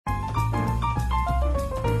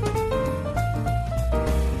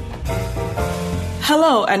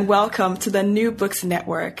Hello and welcome to the New Books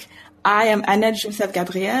Network. I am Annette Joseph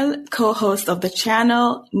Gabriel, co-host of the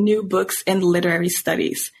channel New Books in Literary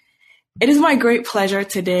Studies. It is my great pleasure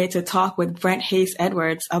today to talk with Brent Hayes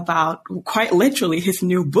Edwards about, quite literally, his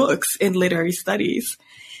new books in literary studies.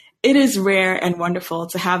 It is rare and wonderful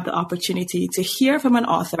to have the opportunity to hear from an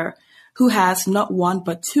author who has not one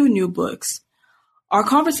but two new books. Our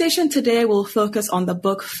conversation today will focus on the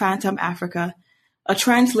book Phantom Africa, a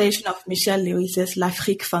translation of Michel Leiris's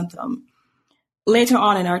L'Afrique Fantôme. Later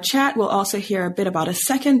on in our chat, we'll also hear a bit about a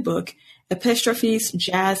second book, Epistrophes,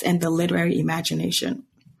 Jazz, and the Literary Imagination.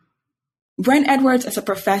 Brent Edwards is a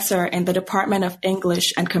professor in the Department of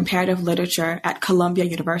English and Comparative Literature at Columbia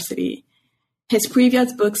University. His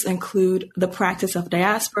previous books include The Practice of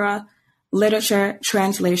Diaspora, Literature,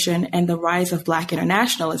 Translation, and the Rise of Black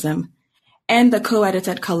Internationalism, and the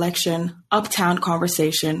co-edited collection, Uptown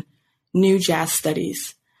Conversation, New Jazz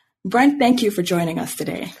Studies. Brent, thank you for joining us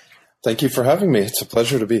today. Thank you for having me. It's a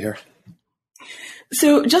pleasure to be here.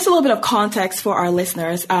 So just a little bit of context for our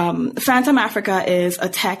listeners. Phantom Africa is a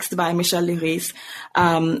text by Michel Leiris,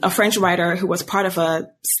 a French writer who was part of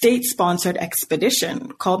a state-sponsored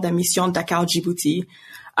expedition called the Mission Dakar-Djibouti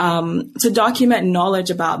to document knowledge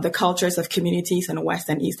about the cultures of communities in West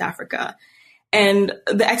and East Africa. And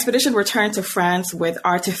the expedition returned to France with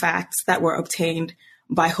artifacts that were obtained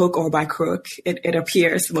by hook or by crook. It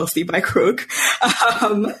appears mostly by crook.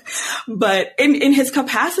 But in his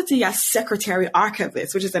capacity as secretary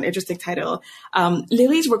archivist, which is an interesting title,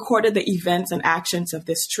 Leiris recorded the events and actions of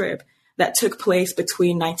this trip that took place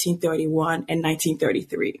between 1931 and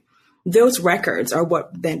 1933. Those records are what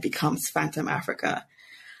then becomes Phantom Africa.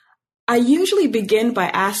 I usually begin by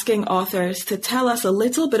asking authors to tell us a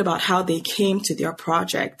little bit about how they came to their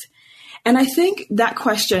project. And I think that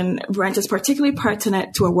question, Brent, is particularly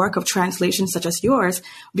pertinent to a work of translation such as yours,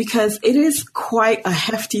 because it is quite a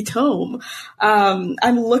hefty tome.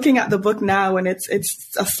 I'm looking at the book now, and it's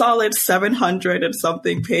a solid 700 and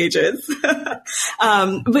something pages.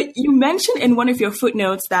 But you mentioned in one of your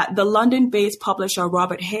footnotes that the London-based publisher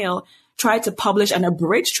Robert Hale tried to publish an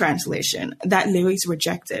abridged translation that Leiris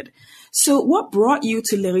rejected. So what brought you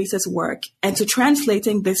to Leiris's work and to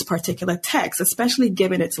translating this particular text, especially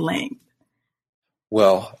given its length?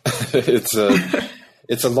 Well, it's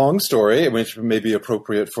a long story, which may be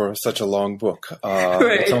appropriate for such a long book.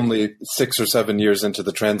 Right. It's only 6 or 7 years into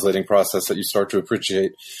the translating process that you start to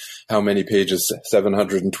appreciate how many pages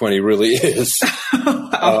 720 really is.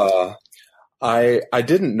 Wow. I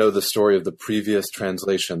didn't know the story of the previous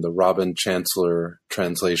translation, the Robin Chancellor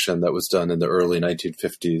translation that was done in the early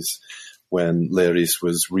 1950s when Leiris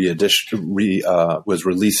was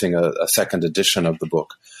releasing a second edition of the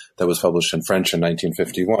book that was published in French in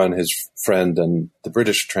 1951. His friend and the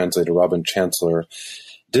British translator, Robin Chancellor,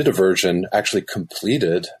 did a version, actually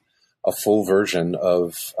completed a full version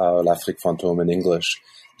of L'Afrique Fantôme in English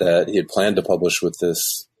that he had planned to publish with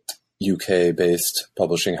this UK-based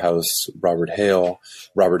publishing house, Robert Hale.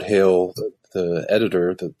 Robert Hale, the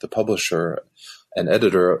editor, the publisher and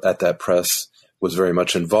editor at that press, was very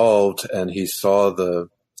much involved, and he saw the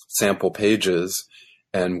sample pages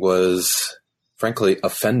and was frankly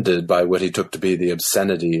offended by what he took to be the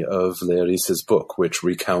obscenity of Leiris's book, which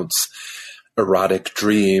recounts erotic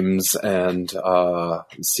dreams and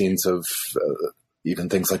scenes of even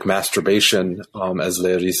things like masturbation, as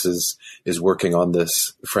Leiris is working on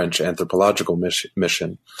this French anthropological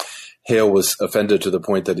mission. Hale was offended to the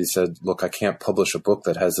point that he said, "Look, I can't publish a book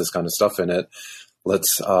that has this kind of stuff in it.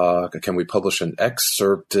 Can we publish an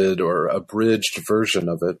excerpted or abridged version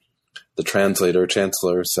of it?" The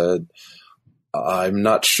Chancellor said, "I'm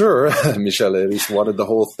not sure." Michel Leiris wanted the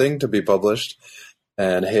whole thing to be published.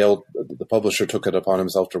 And Hale, the publisher, took it upon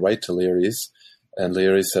himself to write to Leiris. And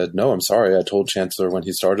Leiris said, "No, I'm sorry. I told Chancellor when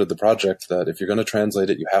he started the project that if you're going to translate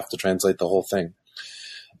it, you have to translate the whole thing."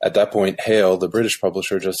 At that point, Hale, the British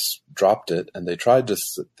publisher, just dropped it. And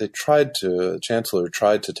Chancellor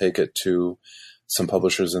tried to take it to some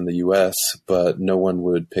publishers in the U.S., but no one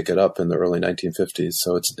would pick it up in the early 1950s.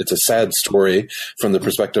 So it's a sad story from the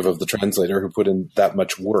perspective of the translator who put in that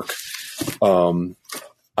much work.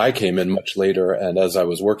 I came in much later, and as I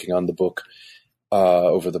was working on the book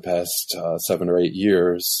over the past 7 or 8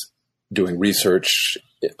 years, doing research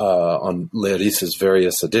on Leiris's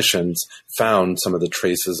various editions, found some of the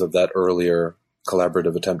traces of that earlier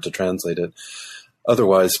collaborative attempt to translate it.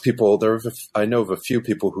 Otherwise, I know of a few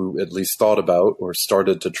people who at least thought about or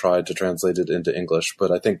started to try to translate it into English,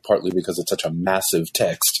 but I think partly because it's such a massive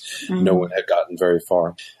text, no one had gotten very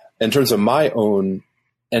far. In terms of my own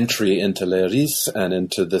entry into Leiris and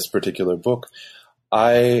into this particular book,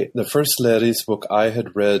 The first Leiris book I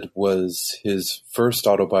had read was his first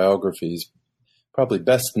autobiography. He's probably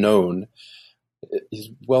best known. He's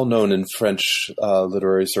well known in French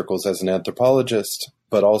literary circles as an anthropologist,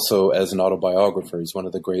 but also as an autobiographer. He's one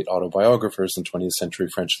of the great autobiographers in 20th century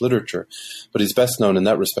French literature. But he's best known in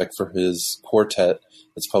that respect for his quartet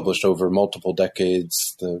that's published over multiple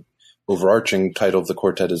decades. The overarching title of the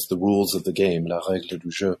quartet is The Rules of the Game, La Règle du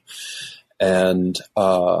Jeu. And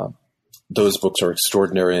those books are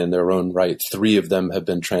extraordinary in their own right. 3 of them have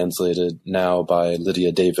been translated now by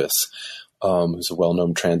Lydia Davis, who's a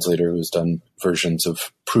well-known translator who's done versions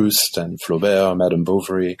of Proust and Flaubert, Madame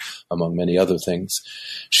Bovary, among many other things.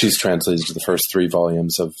 She's translated the first 3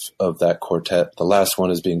 volumes of that quartet. The last one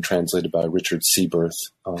is being translated by Richard Seaberth,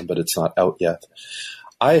 but it's not out yet.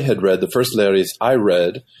 The first Leiris I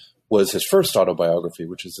read was his first autobiography,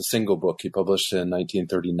 which is a single book he published in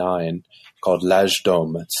 1939 called L'Âge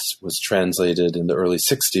d'Homme. It was translated in the early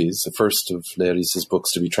 60s, the first of Leiris'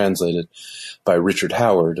 books to be translated by Richard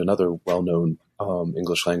Howard, another well-known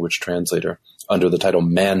English language translator, under the title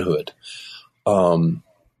Manhood.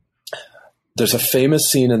 There's a famous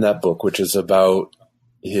scene in that book which is about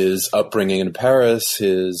his upbringing in Paris,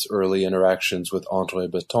 his early interactions with André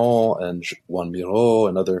Breton and Juan Miró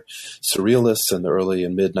and other surrealists in the early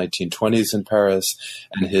and mid-1920s in Paris,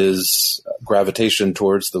 and his gravitation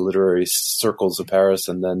towards the literary circles of Paris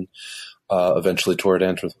and then eventually toward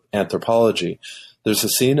anthropology. There's a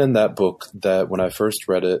scene in that book that when I first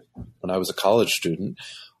read it, when I was a college student,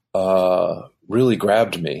 really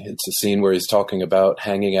grabbed me. It's a scene where he's talking about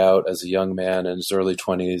hanging out as a young man in his early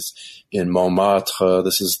 20s in Montmartre.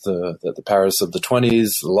 This is the Paris of the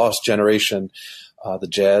 20s, the lost generation, the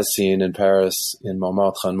jazz scene in Paris, in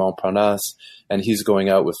Montmartre and Montparnasse. And he's going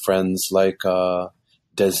out with friends like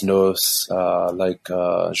Desnos, like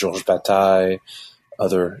Georges Bataille,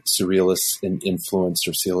 other surrealist influenced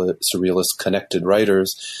or surrealist connected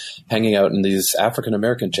writers, hanging out in these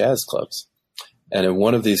African-American jazz clubs. And in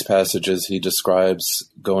one of these passages, he describes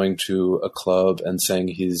going to a club and saying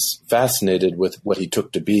he's fascinated with what he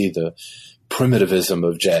took to be the primitivism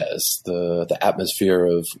of jazz, the atmosphere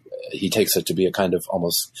of, he takes it to be a kind of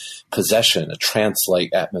almost possession, a trance-like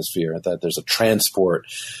atmosphere, that there's a transport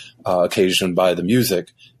occasioned by the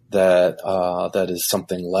music that is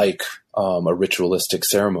something like a ritualistic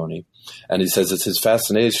ceremony. And he says it's his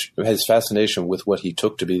fascination with what he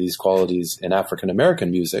took to be these qualities in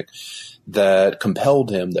African-American music that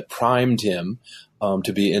compelled him, that primed him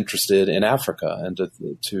to be interested in Africa. And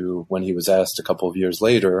to when he was asked a couple of years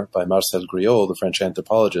later by Marcel Griaule, the French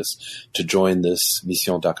anthropologist, to join this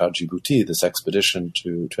Mission Dakar-Djibouti, this expedition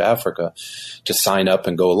to Africa, to sign up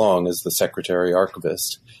and go along as the secretary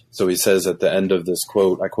archivist. So he says at the end of this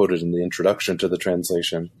quote, I quoted in the introduction to the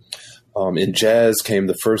translation, in jazz came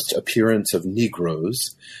the first appearance of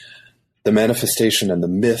Negroes, the manifestation and the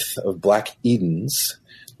myth of Black Edens,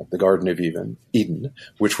 the Garden of Eden,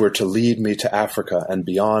 which were to lead me to Africa and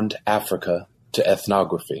beyond Africa to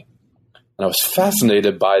ethnography. And I was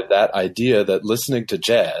fascinated by that idea that listening to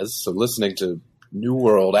jazz, so listening to New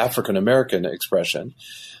World African-American expression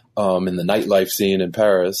in the nightlife scene in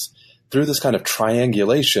Paris, through this kind of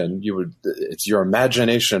triangulation, it's your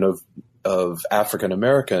imagination of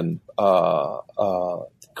African-American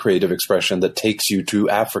creative expression that takes you to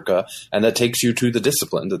Africa and that takes you to the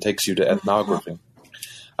discipline, that takes you to ethnography.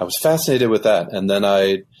 I was fascinated with that. And then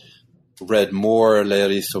I read more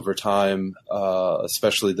Leiris over time,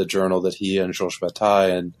 especially the journal that he and Georges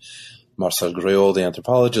Bataille and Marcel Griaule, the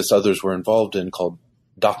anthropologist, others were involved in, called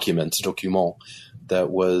Document, that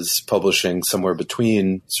was publishing somewhere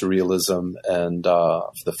between surrealism and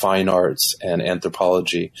the fine arts and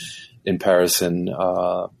anthropology in Paris in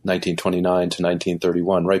 1929 to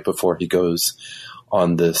 1931, right before he goes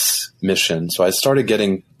on this mission. So I started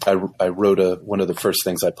getting, I wrote one of the first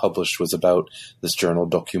things I published was about this journal,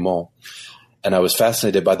 Document. And I was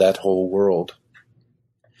fascinated by that whole world.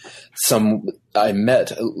 I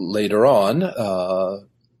met later on,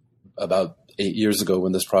 about 8 years ago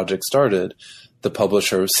when this project started, the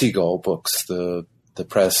publisher of Seagull Books, the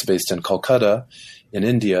press based in Calcutta in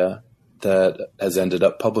India that has ended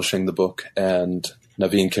up publishing the book. And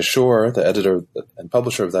Naveen Kishore, the editor and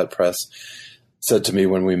publisher of that press, said to me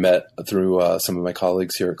when we met through some of my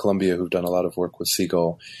colleagues here at Columbia who've done a lot of work with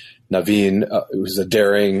Seagull, Naveen, who's a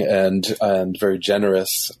daring and very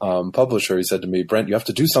generous publisher, he said to me, Brent, you have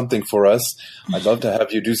to do something for us. I'd love to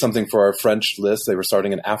have you do something for our French list. They were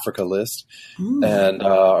starting an Africa list. And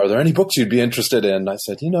are there any books you'd be interested in? I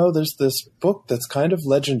said, there's this book that's kind of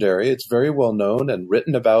legendary. It's very well known and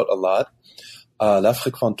written about a lot,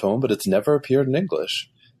 L'Afrique Fantôme, but it's never appeared in English.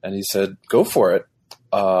 And he said, go for it.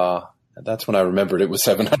 And that's when I remembered it was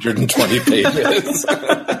 720 pages.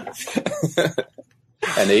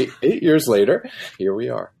 And eight years later, here we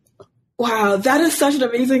are. Wow, that is such an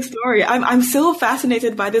amazing story. I'm so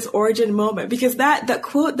fascinated by this origin moment, because that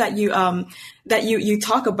quote that you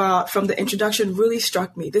talk about from the introduction really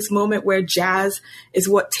struck me. This moment where jazz is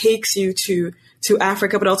what takes you to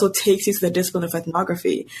Africa, but also takes you to the discipline of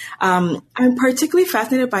ethnography. I'm particularly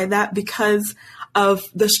fascinated by that because of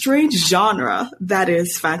the strange genre that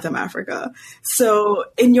is Phantom Africa. So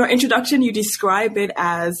in your introduction, you describe it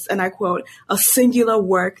as, and I quote, a singular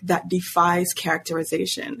work that defies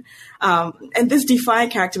characterization. And this defying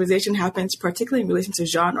characterization happens particularly in relation to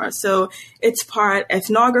genre. So it's part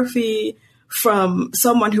ethnography from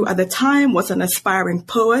someone who at the time was an aspiring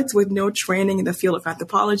poet with no training in the field of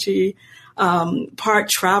anthropology, part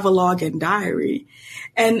travelogue and diary.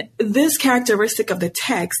 And this characteristic of the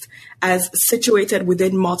text, as situated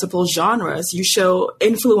within multiple genres, you show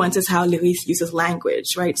influences how Léris uses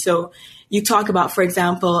language, right? So you talk about, for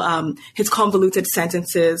example, his convoluted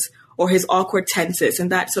sentences or his awkward tenses,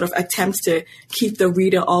 and that sort of attempts to keep the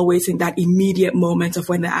reader always in that immediate moment of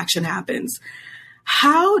when the action happens.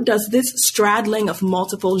 How does this straddling of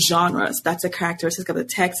multiple genres, that's a characteristic of the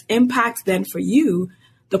text, impact then for you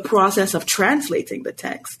the process of translating the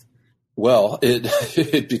text? Well,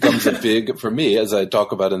 it becomes a big, for me, as I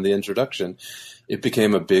talk about in the introduction, it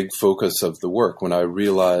became a big focus of the work when I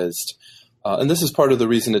realized, and this is part of the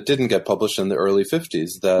reason it didn't get published in the early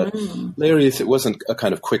 50s, that Léris, it wasn't a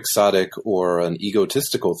kind of quixotic or an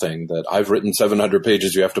egotistical thing that I've written 700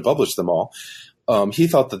 pages, you have to publish them all. He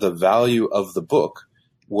thought that the value of the book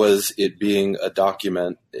was it being a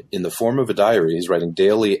document in the form of a diary. He's writing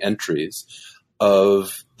daily entries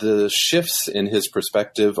of the shifts in his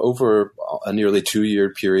perspective over a nearly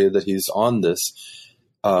 2-year period that he's on this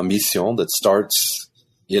mission that starts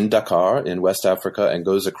in Dakar in West Africa and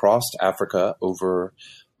goes across Africa over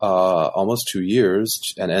almost 2 years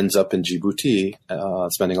and ends up in Djibouti,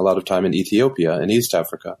 spending a lot of time in Ethiopia in East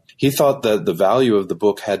Africa. He thought that the value of the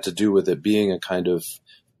book had to do with it being a kind of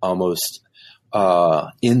almost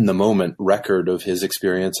in the moment record of his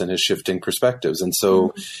experience and his shifting perspectives. And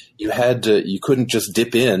so you couldn't just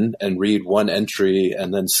dip in and read one entry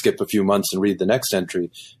and then skip a few months and read the next entry.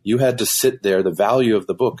 You had to sit there. The value of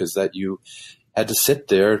the book is that you had to sit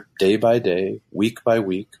there day by day, week by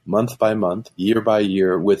week, month by month, year by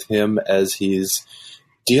year with him as he's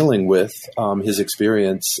dealing with his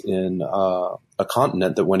experience in a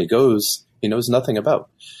continent that when he goes, he knows nothing about.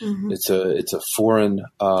 Mm-hmm. It's a foreign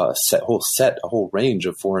a whole range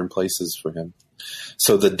of foreign places for him.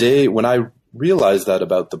 So the day when I realized that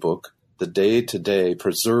about the book, the day to day,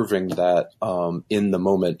 preserving that in the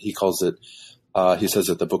moment, he calls it. He says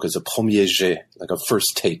that the book is a premier jet, like a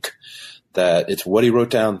first take. That it's what he wrote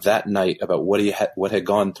down that night about what he had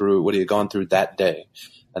gone through that day,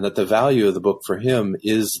 and that the value of the book for him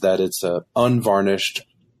is that it's a unvarnished,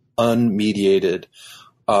 unmediated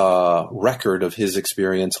record of his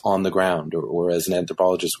experience on the ground, or as an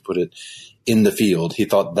anthropologist would put it, in the field. He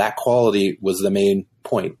thought that quality was the main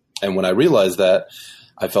point. And when I realized that,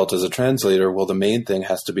 I felt as a translator, well, the main thing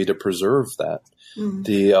has to be to preserve that.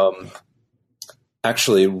 Mm-hmm.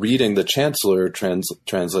 Actually reading the Chancellor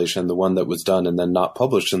translation, the one that was done and then not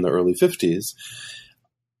published in the early 50s,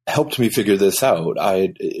 helped me figure this out.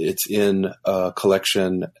 It's in a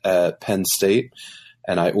collection at Penn State.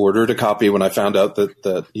 And I ordered a copy when I found out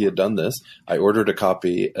that he had done this. I ordered a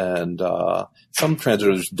copy, and some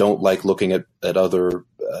translators don't like looking at other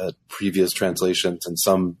previous translations, and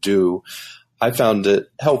some do. I found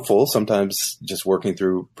it helpful, sometimes just working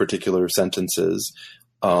through particular sentences.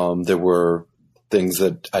 There were things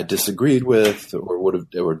that I disagreed with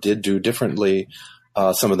or did do differently.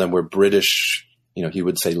 Some of them were British, he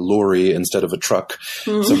would say lorry instead of a truck.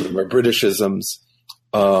 Mm-hmm. Some of them were Britishisms.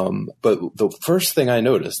 But the first thing I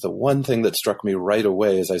noticed, the one thing that struck me right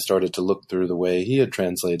away as I started to look through the way he had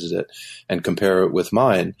translated it and compare it with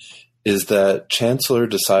mine, is that Chancellor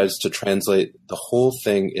decides to translate the whole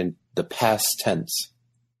thing in the past tense.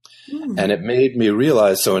 And it made me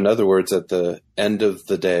realize, so in other words, at the end of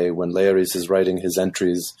the day, when Léris is writing his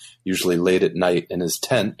entries, usually late at night in his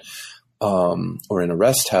tent, or in a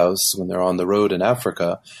rest house when they're on the road in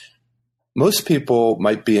Africa, most people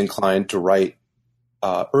might be inclined to write,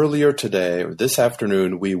 earlier today or this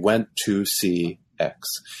afternoon, we went to see X,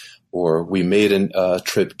 or we made a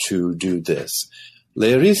trip to do this.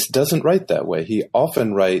 Léris doesn't write that way. He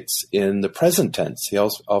often writes in the present tense. He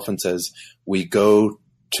also often says, we go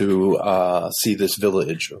to see this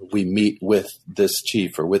village, or we meet with this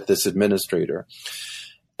chief or with this administrator.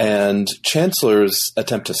 And Chancellor's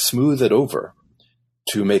attempt to smooth it over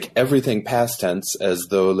to make everything past tense, as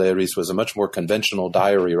though Leiris was a much more conventional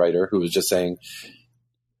diary writer who was just saying,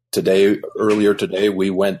 earlier today, we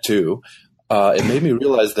went to. It made me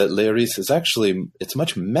realize that Leiris is actually, it's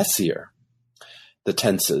much messier, the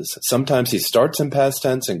tenses. Sometimes he starts in past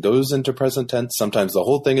tense and goes into present tense. Sometimes the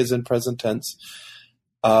whole thing is in present tense.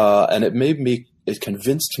 And it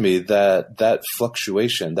convinced me that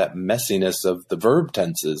fluctuation, that messiness of the verb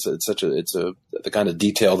tenses, it's the kind of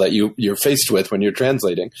detail that you're faced with when you're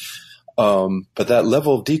translating. But that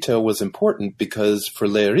level of detail was important because for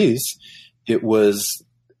Leiris, it was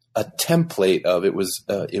a template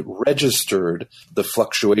it registered the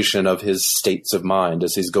fluctuation of his states of mind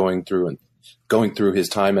as he's going through his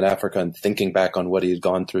time in Africa and thinking back on what he had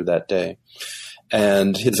gone through that day.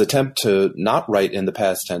 And his attempt to not write in the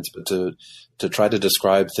past tense, but to try to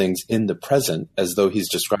describe things in the present as though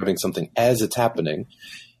he's describing something as it's happening.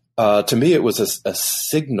 To me, it was a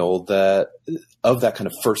signal of that kind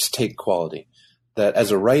of first take quality, that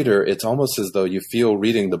as a writer, it's almost as though you feel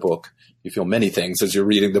reading the book. You feel many things as you're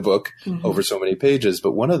reading the book over so many pages.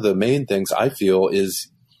 But one of the main things I feel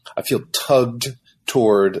tugged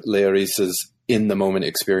toward Leiris's in the moment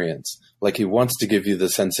experience. Like he wants to give you the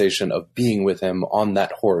sensation of being with him on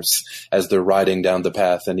that horse as they're riding down the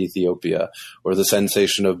path in Ethiopia, or the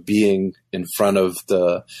sensation of being in front of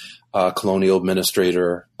the colonial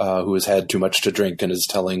administrator who has had too much to drink and is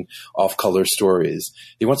telling off-color stories.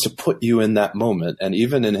 He wants to put you in that moment. And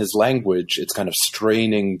even in his language, it's kind of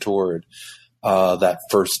straining toward that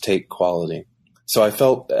first take quality. So I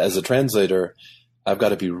felt as a translator, I've got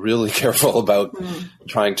to be really careful about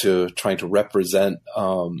trying to represent,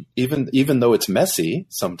 even though it's messy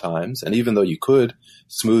sometimes, and even though you could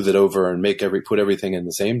smooth it over and put everything in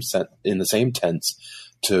the same tense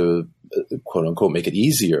to quote unquote make it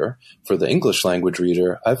easier for the English language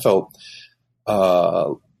reader. I felt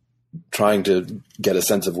trying to get a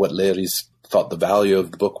sense of what Leiris thought the value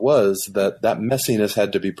of the book was, that messiness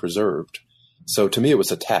had to be preserved. So to me, it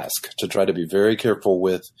was a task to try to be very careful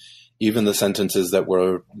with even the sentences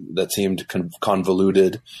that seemed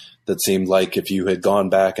convoluted, that seemed like if you had gone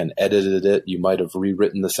back and edited it, you might have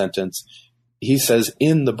rewritten the sentence. He says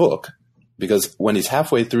in the book, because when he's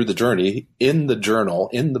halfway through the journey, in the journal,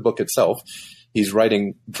 in the book itself, he's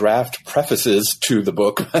writing draft prefaces to the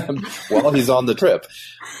book while he's on the trip,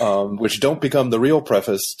 which don't become the real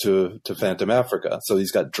preface to Phantom Africa. So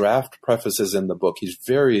he's got draft prefaces in the book. He's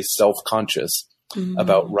very self-conscious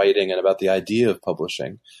about writing and about the idea of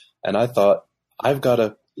publishing. And I thought,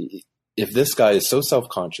 if this guy is so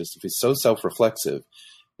self-conscious, if he's so self-reflexive,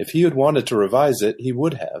 if he had wanted to revise it, he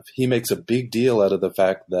would have. He makes a big deal out of the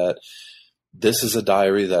fact that this is a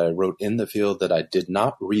diary that I wrote in the field that I did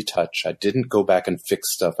not retouch. I didn't go back and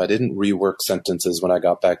fix stuff. I didn't rework sentences when I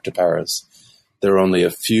got back to Paris. There are only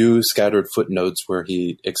a few scattered footnotes where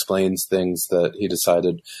he explains things that he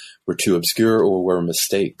decided were too obscure or were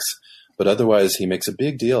mistakes. But otherwise, he makes a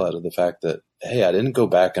big deal out of the fact that, hey, I didn't go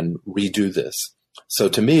back and redo this. So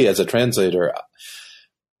to me, as a translator,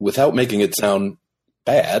 without making it sound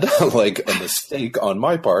bad, like a mistake on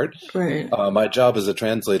my part, right. My job as a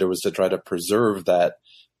translator was to try to preserve that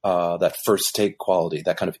first take quality,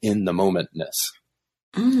 that kind of in the momentness.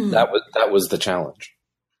 That was the challenge.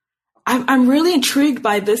 I'm really intrigued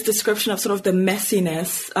by this description of sort of the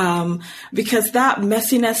messiness, because that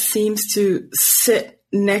messiness seems to sit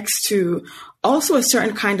next to also a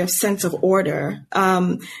certain kind of sense of order.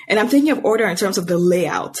 And I'm thinking of order in terms of the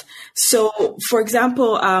layout. So, for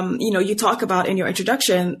example, you talk about in your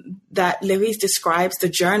introduction that Leiris describes the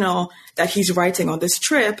journal that he's writing on this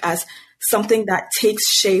trip as something that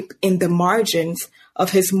takes shape in the margins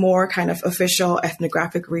of his more kind of official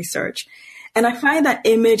ethnographic research. And I find that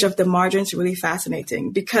image of the margins really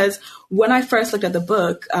fascinating because when I first looked at the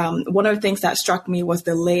book, one of the things that struck me was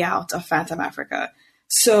the layout of Phantom Africa.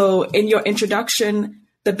 So in your introduction,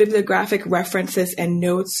 the bibliographic references and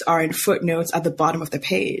notes are in footnotes at the bottom of the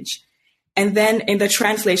page. And then in the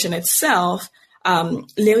translation itself,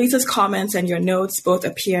 Leiris's comments and your notes both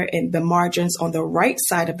appear in the margins on the right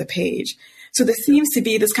side of the page. So there seems to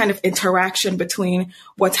be this kind of interaction between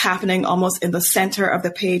what's happening almost in the center of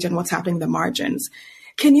the page and what's happening in the margins.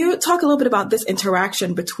 Can you talk a little bit about this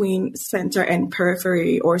interaction between center and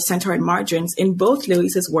periphery or center and margins in both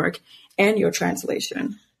Leiris's work and your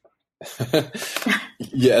translation?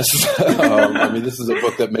 Yes. This is a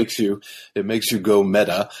book that makes you go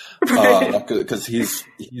meta, because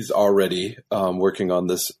he's already working on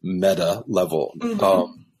this meta level.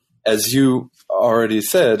 As you already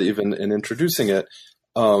said, even in introducing it,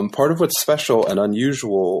 part of what's special and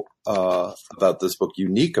unusual about this book,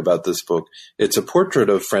 unique about this book, it's a portrait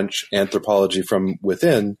of French anthropology from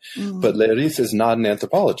within, but Leiris is not an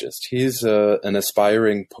anthropologist. He's an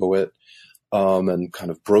aspiring poet and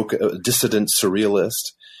kind of dissident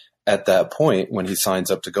surrealist at that point when he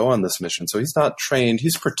signs up to go on this mission. So he's not trained.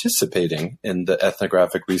 He's participating in the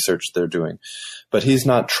ethnographic research they're doing, but he's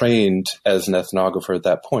not trained as an ethnographer at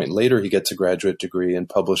that point. Later, he gets a graduate degree and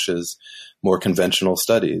publishes more conventional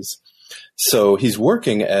studies. So he's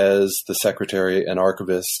working as the secretary and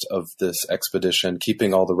archivist of this expedition,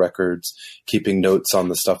 keeping all the records, keeping notes on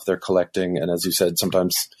the stuff they're collecting, and as you said,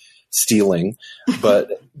 sometimes stealing.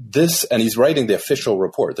 But and he's writing the official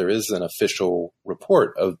report. There is an official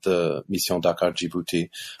report of the Mission Dakar Djibouti,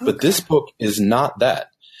 but this book is not that.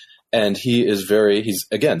 And he's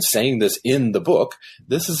again saying this in the book.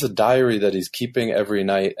 This is a diary that he's keeping every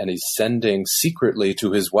night, and he's sending secretly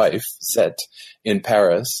to his wife, Zette, in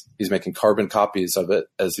Paris. He's making carbon copies of it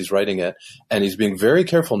as he's writing it. And he's being very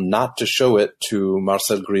careful not to show it to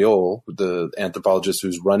Marcel Griaule, the anthropologist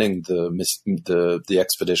who's running the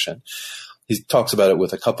expedition. He talks about it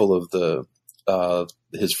with a couple of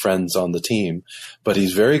his friends on the team, but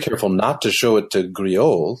he's very careful not to show it to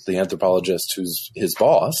Griaule, the anthropologist who's his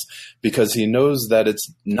boss, because he knows that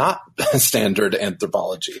it's not standard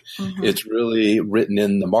anthropology. Mm-hmm. It's really written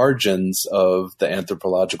in the margins of the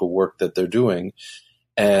anthropological work that they're doing.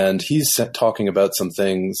 And he's talking about some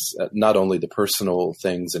things, not only the personal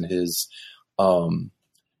things and his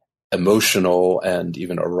emotional and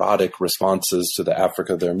even erotic responses to the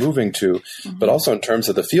Africa they're moving to, but also in terms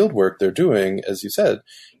of the field work they're doing. As you said,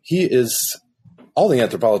 all the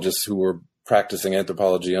anthropologists who were practicing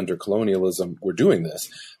anthropology under colonialism were doing this.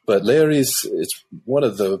 But Leiris is one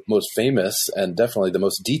of the most famous and definitely the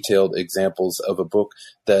most detailed examples of a book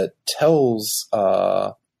that tells,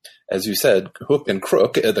 as you said, hook and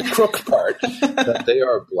crook, the crook part, that they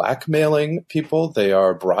are blackmailing people, they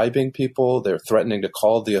are bribing people, they're threatening to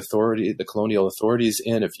call the colonial authorities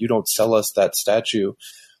in. If you don't sell us that statue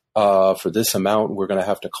for this amount, we're going to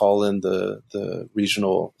have to call in the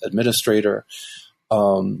regional administrator.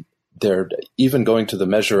 They're even going to the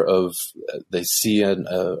measure of they see a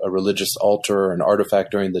religious altar or an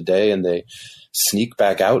artifact during the day, and they sneak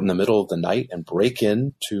back out in the middle of the night and break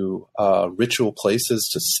into ritual places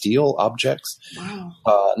to steal objects.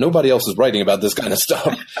 Wow. Nobody else is writing about this kind of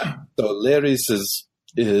stuff. So Leiris is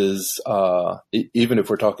even if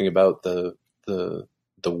we're talking about the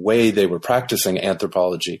way they were practicing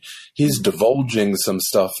anthropology, he's divulging some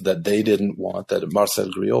stuff that they didn't want, that Marcel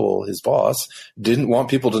Griaule, his boss, didn't want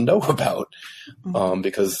people to know about,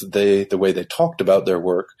 because the way they talked about their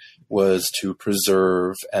work was to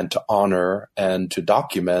preserve and to honor and to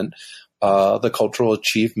document the cultural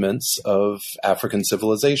achievements of African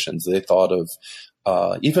civilizations. They thought of,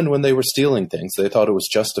 even when they were stealing things, they thought it was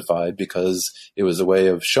justified because it was a way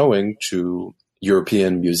of showing to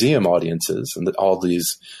European museum audiences, and that all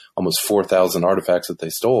these almost 4,000 artifacts that they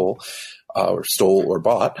stole or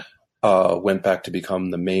bought went back to become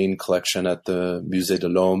the main collection at the Musée de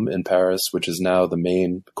l'Homme in Paris, which is now the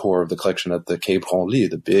main core of the collection at the Quai Branly,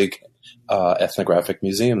 the big ethnographic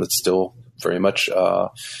museum that's still very much a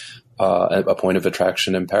point of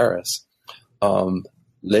attraction in Paris.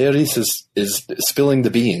 Leiris is spilling the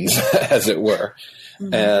beans, as it were.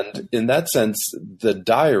 Mm-hmm. And in that sense, the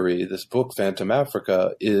diary, this book, Phantom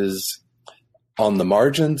Africa, is on the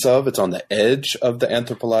margins it's on the edge of the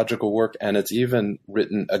anthropological work, and it's even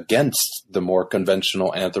written against the more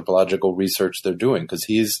conventional anthropological research they're doing, because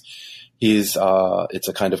it's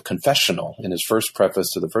a kind of confessional. In his first preface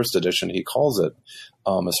to the first edition, he calls it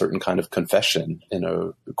a certain kind of confession,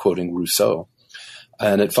 quoting Rousseau.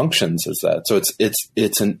 And it functions as that. So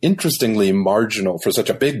it's an interestingly marginal, for such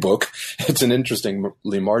a big book, it's an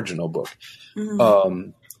interestingly marginal book. Mm-hmm.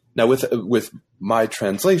 Now with my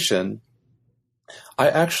translation,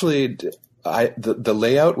 the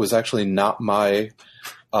layout was actually not my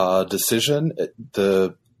decision.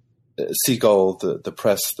 The Seagull, the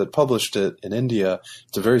press that published it in India,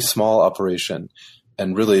 it's a very small operation.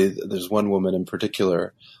 And really, there's one woman in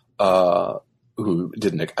particular, who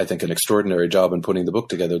did, I think, an extraordinary job in putting the book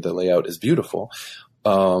together. The layout is beautiful,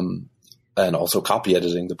 and also copy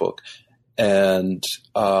editing the book. And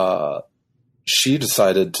she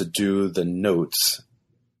decided to do the notes,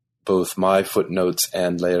 both my footnotes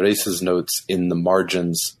and Leiris's notes, in the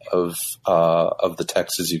margins of the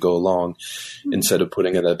text as you go along, instead of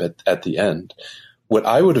putting it at the end. What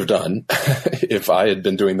I would have done if I had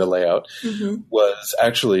been doing the layout was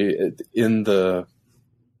actually in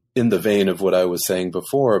the vein of what I was saying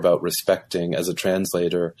before about respecting, as a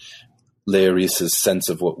translator, Leiris's sense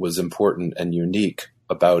of what was important and unique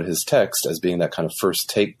about his text as being that kind of first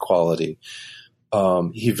take quality.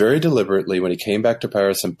 He very deliberately, when he came back to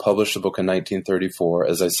Paris and published the book in 1934,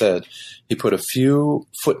 as I said, he put a few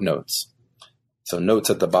footnotes. So notes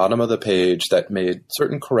at the bottom of the page that made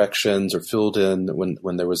certain corrections or filled in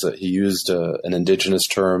when there was he used an indigenous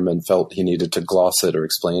term and felt he needed to gloss it or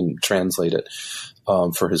explain, translate it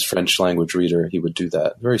for his French language reader. He would do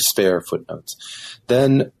that. Very spare footnotes.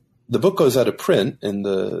 Then the book goes out of print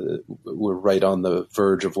we're right on the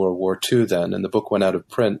verge of World War II then, and the book went out of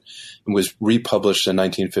print and was republished in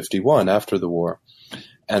 1951 after the war.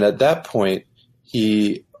 And at that point,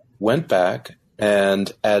 he went back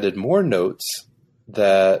and added more notes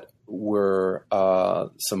that were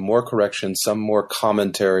some more corrections, some more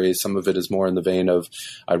commentary. Some of it is more in the vein of,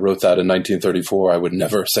 I wrote that in 1934. I would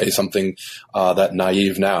never say something that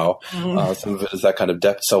naive now. Some of it is that kind of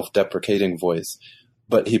self-deprecating voice.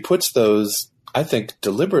 But he puts those, I think,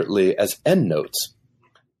 deliberately as endnotes.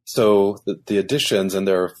 So the editions, and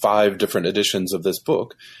there are 5 different editions of this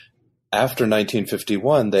book, after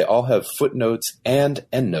 1951, they all have footnotes and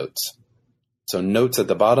endnotes. So notes at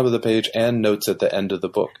the bottom of the page and notes at the end of the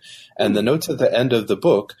book. And the notes at the end of the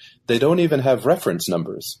book, they don't even have reference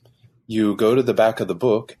numbers. You go to the back of the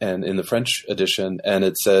book, and in the French edition, and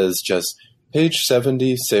it says just page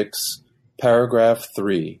 76, paragraph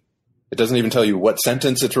 3. It doesn't even tell you what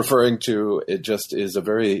sentence it's referring to. It just is so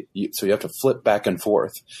you have to flip back and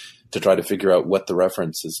forth to try to figure out what the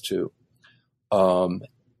reference is to.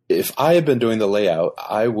 If I had been doing the layout,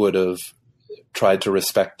 I would have tried to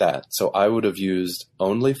respect that. So I would have used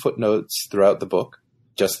only footnotes throughout the book,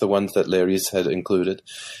 just the ones that Leiris had included.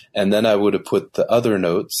 And then I would have put the other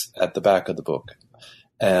notes at the back of the book.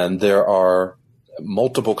 And there are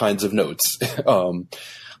multiple kinds of notes.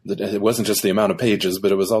 It wasn't just the amount of pages,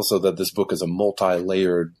 but it was also that this book is a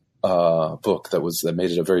multi-layered book that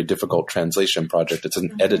made it a very difficult translation project. It's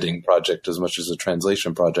an editing project as much as a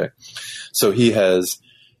translation project. So he has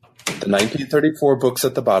the 1934 books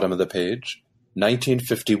at the bottom of the page,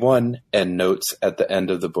 1951 endnotes at the end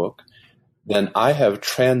of the book. Then I have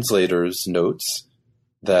translators' notes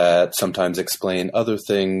that sometimes explain other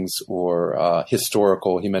things or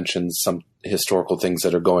historical. He mentions some historical things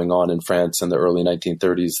that are going on in France in the early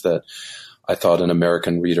 1930s that I thought an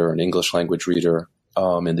American reader, an English language reader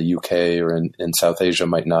in the UK or in South Asia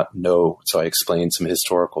might not know. So I explained some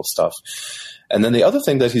historical stuff. And then the other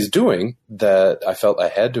thing that he's doing that I felt I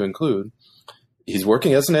had to include, he's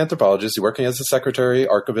working as an anthropologist. He's working as a secretary,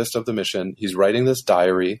 archivist of the mission. He's writing this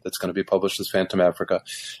diary that's going to be published as Phantom Africa.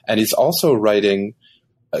 And he's also writing,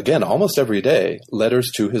 again, almost every day, letters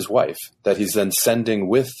to his wife that he's then sending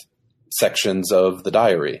with sections of the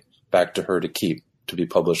diary back to her to keep, to be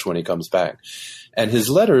published when he comes back. And his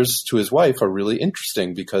letters to his wife are really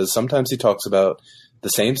interesting because sometimes he talks about the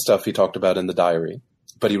same stuff he talked about in the diary,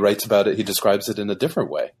 but he writes about it, he describes it in a different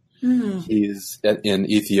way. He's in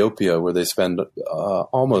Ethiopia, where they spend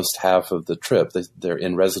almost half of the trip. They're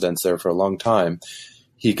in residence there for a long time.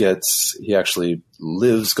 He actually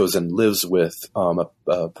goes and lives with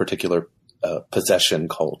a particular possession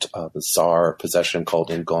cult, the Tsar possession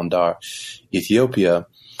cult in Gondar, Ethiopia.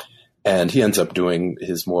 And he ends up doing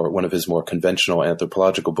one of his more conventional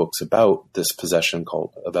anthropological books about this possession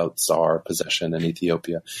cult, about Tsar possession in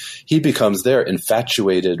Ethiopia. He becomes there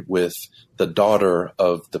infatuated with the daughter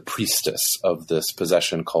of the priestess of this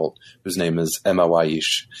possession cult, whose name is Emma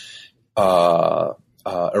Waish,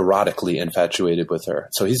 erotically infatuated with her.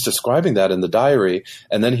 So he's describing that in the diary,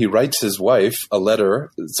 and then he writes his wife a letter,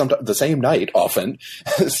 the same night often,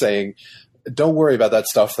 saying, don't worry about that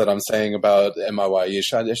stuff that I'm saying about Emma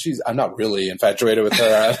Waish. I'm not really infatuated with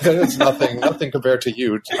her. It's nothing compared to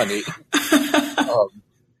you, honey.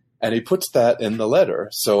 And he puts that in the letter.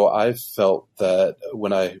 So I felt that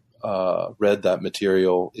when I read that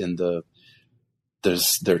material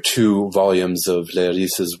there are 2 volumes of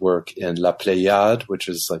Leiris's work in La Pléiade, which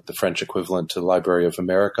is like the French equivalent to the Library of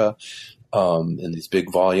America, in these big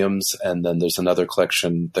volumes. And then there's another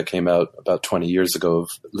collection that came out about 20 years ago of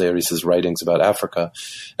Leiris's writings about Africa.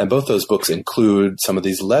 And both those books include some of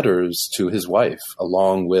these letters to his wife,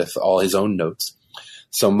 along with all his own notes.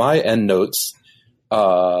 So my endnotes,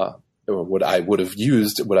 or what I would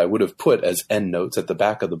have put as endnotes at the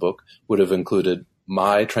back of the book, would have included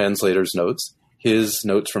my translator's notes, his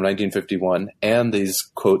notes from 1951, and these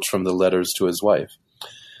quotes from the letters to his wife.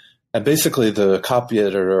 And basically, the copy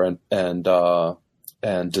editor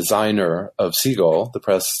and designer of Seagull, the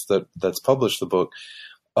press that's published the book,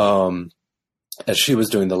 as she was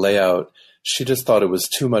doing the layout, she just thought it was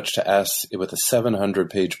too much to ask with a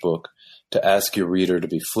 700-page book to ask your reader to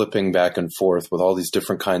be flipping back and forth with all these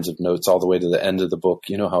different kinds of notes all the way to the end of the book.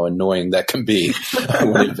 You know how annoying that can be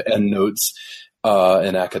when you have endnotes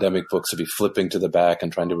in academic books, to be flipping to the back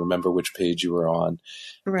and trying to remember which page you were on.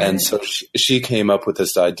 Right. And so she came up with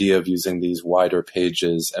this idea of using these wider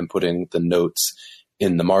pages and putting the notes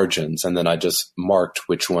in the margins. And then I just marked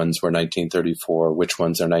which ones were 1934, which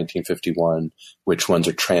ones are 1951, which ones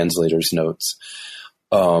are translators' notes.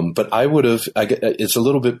 But it's a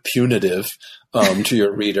little bit punitive to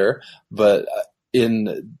your reader, but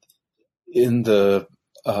in the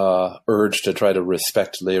urge to try to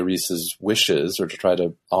respect Leiris's wishes, or to try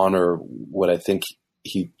to honor what I think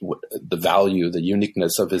the value, the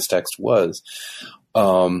uniqueness of his text was,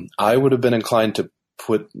 I would have been inclined to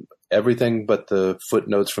put everything but the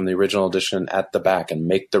footnotes from the original edition at the back and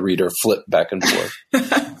make the reader flip back and forth.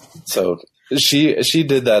 So she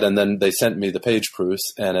did that, and then they sent me the page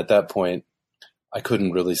proofs, and at that point I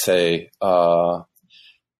couldn't really say go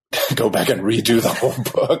back and redo the whole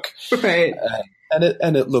book. Right.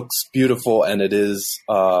 And it looks beautiful, and it is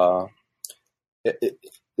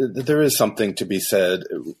there is something to be said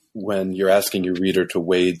when you're asking your reader to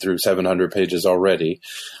wade through 700 pages already.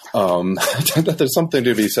 There's something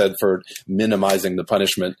to be said for minimizing the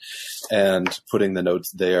punishment and putting the notes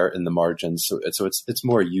there in the margins. So it's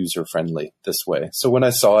more user friendly this way. So when I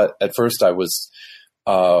saw it, at first I was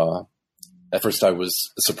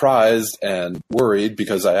surprised and worried,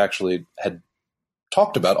 because I actually had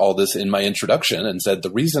talked about all this in my introduction and said the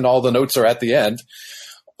reason all the notes are at the end.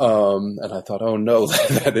 And I thought, oh no,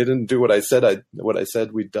 they didn't do what I said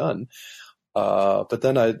we'd done. But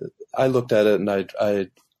then I looked at it, and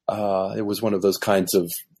it was one of those kinds of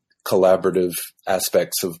collaborative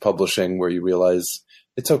aspects of publishing where you realize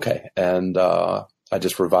it's okay. And I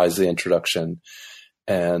just revised the introduction,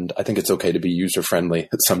 and I think it's okay to be user friendly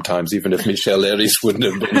sometimes, even if Michel Leiris wouldn't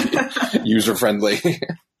have been user friendly.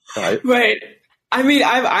 Right. I mean,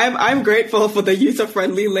 I'm grateful for the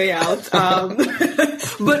user-friendly layout, but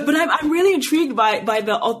I'm really intrigued by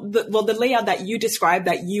the layout that you described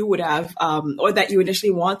that you would have, or that you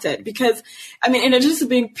initially wanted, because I mean, in addition to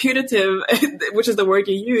being punitive, which is the word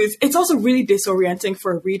you use, it's also really disorienting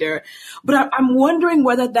for a reader. But I'm wondering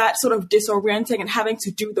whether that sort of disorienting and having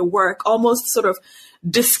to do the work, almost sort of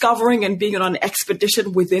discovering and being on an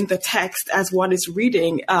expedition within the text as one is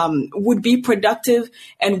reading, would be productive,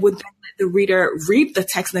 and would then let the reader read the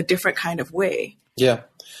text in a different kind of way. Yeah.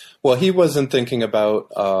 Well, he wasn't thinking about,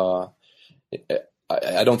 I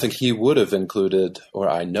don't think he would have included, or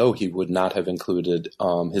I know he would not have included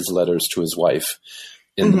his letters to his wife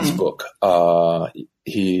in this book. I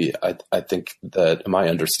think that my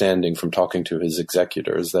understanding from talking to his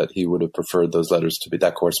executors, that he would have preferred those letters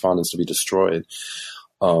that correspondence to be destroyed.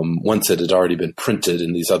 Once it had already been printed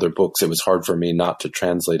in these other books, it was hard for me not to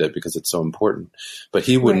translate it because it's so important. But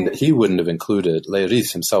he wouldn't have included,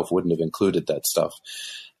 Leiris himself wouldn't have included that stuff.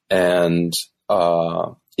 And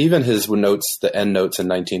even his notes, the end notes in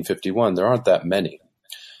 1951, there aren't that many.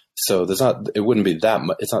 So it wouldn't be that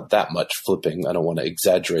much. It's not that much flipping. I don't want to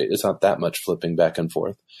exaggerate. It's not that much flipping back and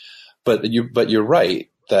forth. But you're right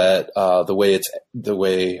that the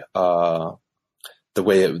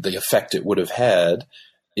effect it would have had,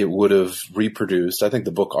 it would have reproduced. I think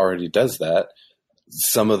the book already does that.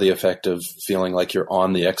 Some of the effect of feeling like you're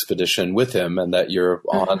on the expedition with him, and that you're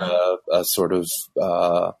on a sort of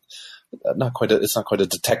it's not quite a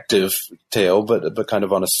detective tale, but kind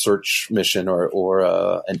of on a search mission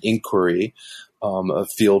or an inquiry, a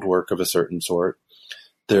field work of a certain sort.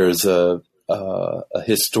 There's a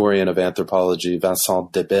historian of anthropology,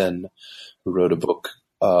 Vincent Deben, who wrote a book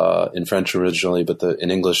in French originally, but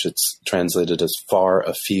in English it's translated as Far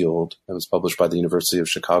Afield. It was published by the University of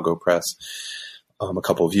Chicago Press a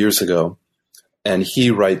couple of years ago. And he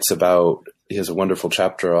has a wonderful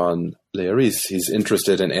chapter on Leiris. He's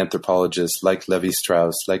interested in anthropologists like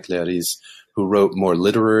Lévi-Strauss, like Leiris, who wrote more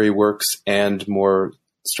literary works and more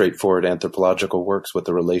straightforward anthropological works, what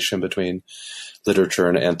the relation between literature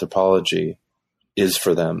and anthropology is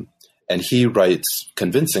for them. And he writes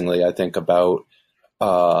convincingly, I think, about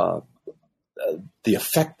the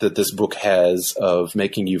effect that this book has of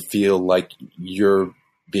making you feel like you're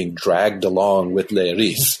being dragged along with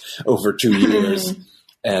Leiris over 2 years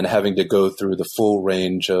and having to go through the full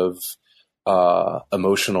range of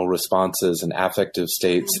emotional responses and affective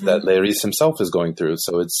states that Leiris himself is going through.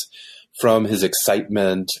 So it's from his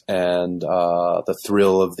excitement and the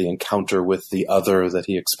thrill of the encounter with the other that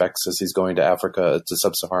he expects as he's going to Africa, to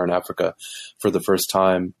sub-Saharan Africa for the first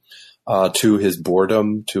time, to his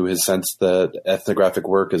boredom, to his sense that ethnographic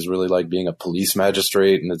work is really like being a police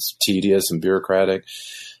magistrate and it's tedious and bureaucratic,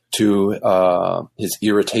 to his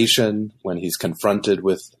irritation when he's confronted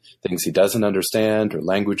with things he doesn't understand or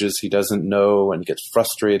languages he doesn't know and gets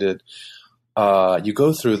frustrated. You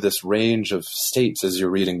go through this range of states as you're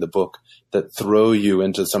reading the book that throw you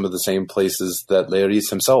into some of the same places that Leiris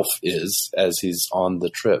himself is as he's on the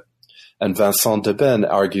trip. And Vincent Deben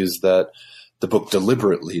argues that the book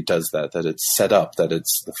deliberately does that it's set up, that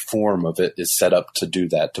it's the form of it is set up to do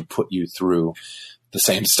that, to put you through the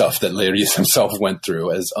same stuff that Leiris himself went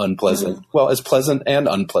through, as unpleasant, well, as pleasant and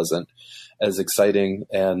unpleasant, as exciting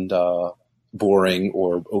and boring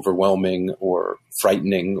or overwhelming or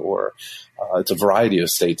frightening, or it's a variety of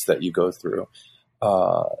states that you go through.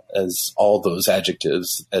 As all those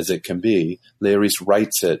adjectives as it can be, Leiris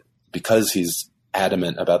writes it because he's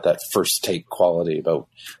adamant about that first take quality, about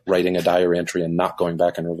writing a diary entry and not going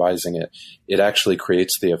back and revising it. It actually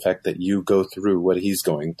creates the effect that you go through what he's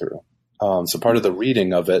going through. So part of the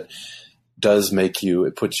reading of it does make you,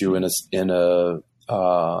 it puts you in a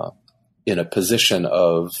position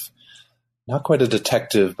of not quite a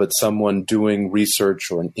detective, but someone doing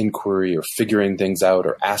research or an inquiry or figuring things out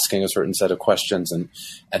or asking a certain set of questions and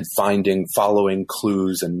following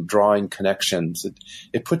clues and drawing connections.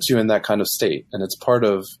 It puts you in that kind of state. And it's part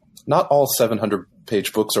of, not all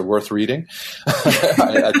 700-page books are worth reading.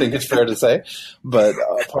 I think it's fair to say, but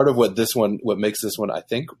part of what makes this one, I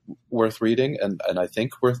think, worth reading and I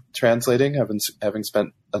think worth translating, having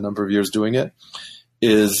spent a number of years doing it,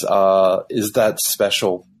 is that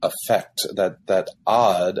special effect, that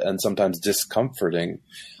odd and sometimes discomforting,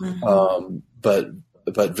 but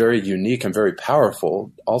very unique and very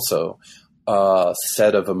powerful also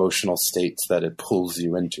set of emotional states that it pulls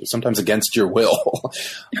you into, sometimes against your will.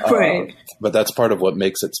 Right. But that's part of what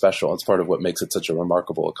makes it special. It's part of what makes it such a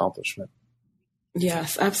remarkable accomplishment.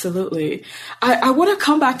 Yes, absolutely. I want to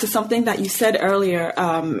come back to something that you said earlier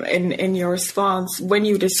in your response when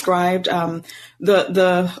you described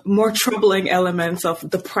the more troubling elements of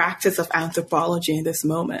the practice of anthropology in this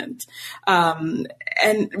moment.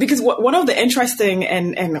 And because one of the interesting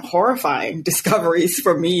and horrifying discoveries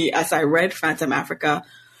for me as I read Phantom Africa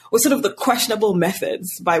was sort of the questionable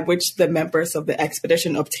methods by which the members of the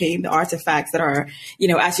expedition obtained the artifacts that are,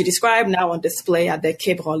 as you described, now on display at the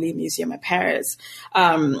Quai Branly Museum in Paris.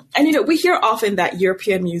 And, we hear often that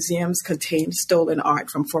European museums contain stolen art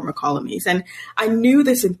from former colonies. And I knew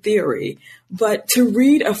this in theory, but to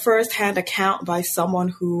read a firsthand account by someone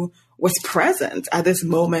who was present at this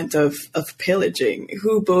moment of pillaging,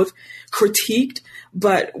 who both critiqued,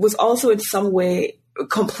 but was also in some way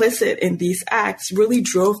complicit in these acts, really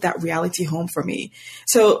drove that reality home for me.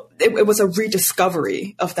 So it was a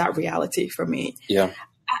rediscovery of that reality for me. Yeah.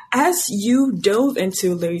 As you dove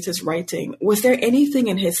into Leiris's writing, was there anything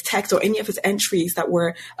in his text or any of his entries that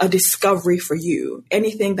were a discovery for you?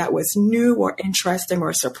 Anything that was new or interesting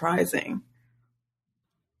or surprising?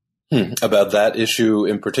 About that issue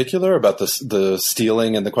in particular, about the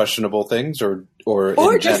stealing and the questionable things, or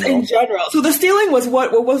just in general. So the stealing was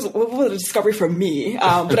what was a discovery for me.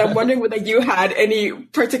 But I'm wondering whether you had any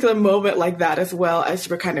particular moment like that as well as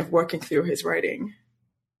you were kind of working through his writing.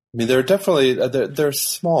 I mean, there are definitely there are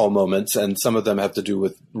small moments, and some of them have to do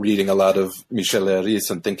with reading a lot of Michel Leiris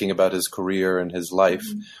and thinking about his career and his life,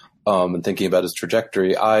 and thinking about his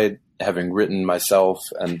trajectory. Having written myself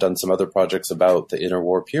and done some other projects about the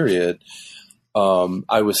interwar period,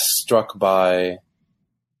 I was struck by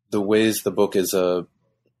the ways the book is the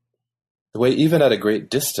way even at a great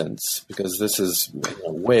distance, because this is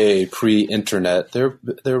way pre-internet, they're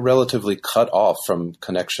relatively cut off from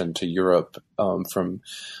connection to Europe, from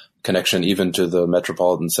connection even to the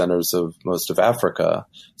metropolitan centers of most of Africa.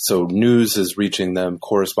 So news is reaching them,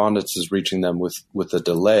 correspondence is reaching them with a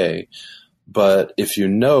delay. But if you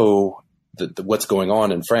know what's going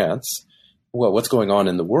on in France, well, what's going on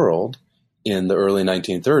in the world in the early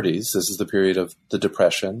 1930s, this is the period of the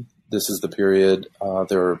Depression. This is the period,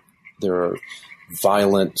 there are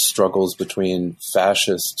violent struggles between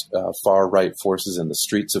fascist far-right forces in the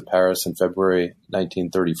streets of Paris in February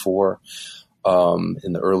 1934.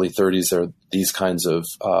 In the early 30s, there are these kinds of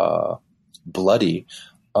bloody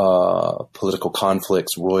political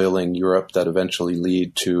conflicts roiling Europe that eventually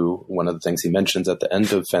lead to one of the things he mentions at the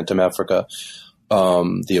end of Phantom Africa,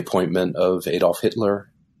 the appointment of Adolf Hitler.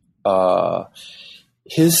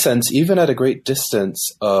 His sense, even at a great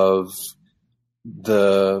distance, of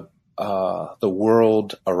the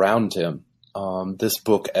world around him. This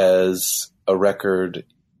book as a record,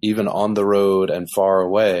 even on the road and far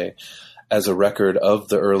away, as a record of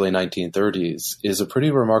the early 1930s, is a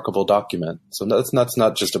pretty remarkable document. So that's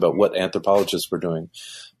not just about what anthropologists were doing,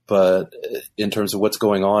 but in terms of what's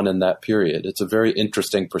going on in that period. It's a very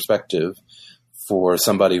interesting perspective for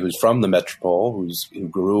somebody who's from the metropole, who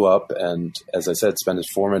grew up and, as I said, spent his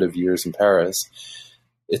formative years in Paris.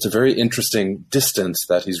 It's a very interesting distance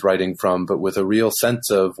that he's writing from, but with a real sense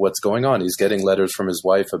of what's going on. He's getting letters from his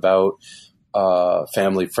wife about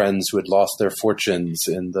family friends who had lost their fortunes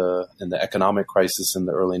in the economic crisis in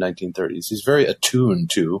the early 1930s. He's very attuned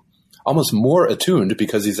to, almost more attuned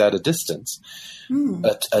because he's at a distance,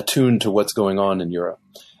 attuned to what's going on in Europe.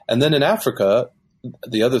 And then in Africa,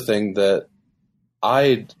 the other thing that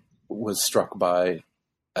I was struck by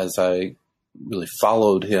as I really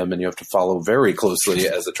followed him, and you have to follow very closely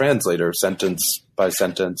as a translator, sentence by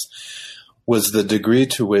sentence, was the degree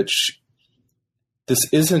to which this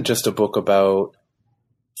isn't just a book about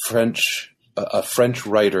a French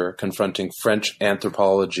writer confronting French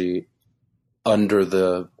anthropology under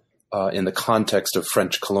in the context of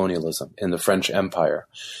French colonialism in the French Empire.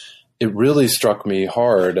 It really struck me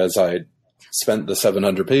hard as I spent the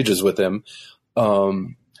 700 pages with him,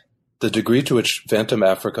 the degree to which Phantom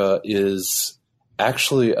Africa is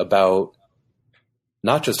actually about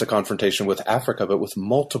not just a confrontation with Africa, but with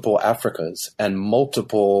multiple Africas and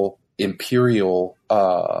multiple imperial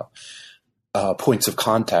points of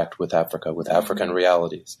contact with Africa, with African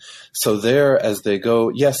realities. So there, as they go,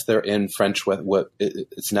 yes, they're in French,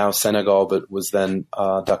 it's now Senegal, but was then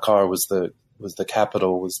Dakar was the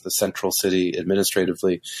capital, was the central city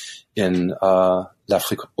administratively in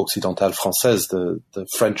l'Afrique occidentale française, the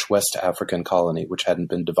French West African colony, which hadn't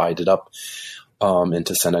been divided up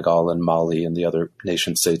into Senegal and Mali and the other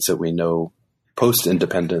nation states that we know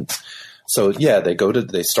post-independence. So yeah,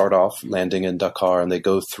 they start off landing in Dakar, and they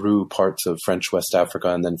go through parts of French West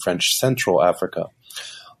Africa and then French Central Africa.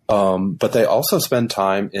 But they also spend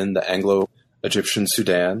time in the Anglo-Egyptian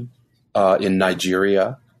Sudan, in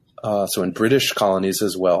Nigeria, so in British colonies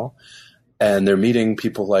as well. And they're meeting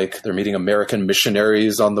American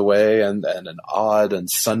missionaries on the way, and an odd and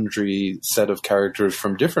sundry set of characters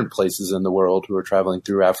from different places in the world who are traveling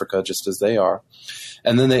through Africa just as they are.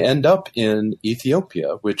 And then they end up in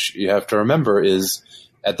Ethiopia, which you have to remember is,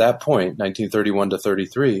 at that point, 1931 to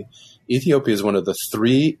 33, Ethiopia is one of the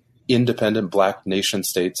 3 independent black nation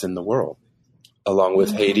states in the world, along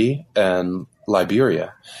with Haiti and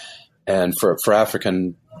Liberia. And for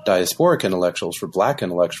African diasporic intellectuals, for black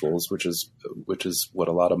intellectuals, which is what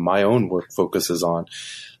a lot of my own work focuses on,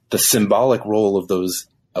 the symbolic role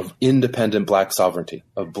of independent black sovereignty,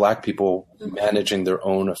 of black people managing their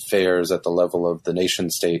own affairs at the level of the nation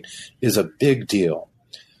state, is a big deal.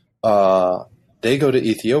 They go to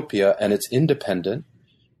Ethiopia, and it's independent,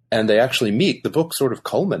 and they actually meet. The book sort of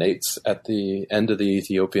culminates at the end of the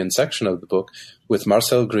Ethiopian section of the book with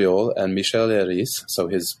Marcel Griol and Michel Leiris, so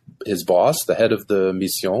his boss, the head of the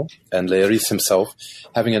mission, and Leiris himself,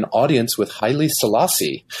 having an audience with Haile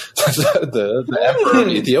Selassie, the emperor of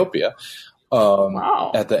Ethiopia,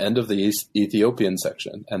 at the end of the Ethiopian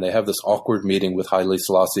section. And they have this awkward meeting with Haile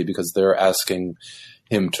Selassie because they're asking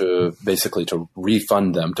him to basically to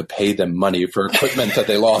refund them, to pay them money for equipment that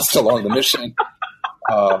they lost along the mission.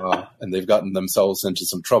 And they've gotten themselves into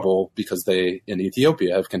some trouble because they, in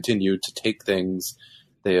Ethiopia, have continued to take things.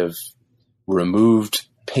 They have removed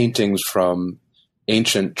paintings from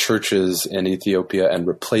ancient churches in Ethiopia and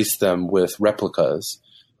replaced them with replicas,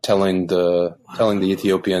 telling the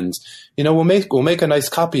Ethiopians, we'll make a nice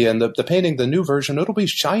copy, and the painting, the new version, it'll be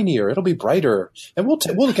shinier, it'll be brighter, and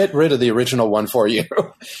we'll get rid of the original one for you.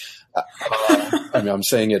 I'm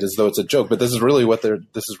saying it as though it's a joke, but this is really what they're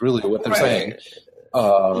saying.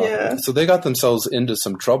 So they got themselves into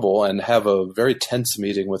some trouble and have a very tense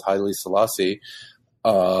meeting with Haile Selassie,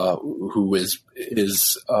 who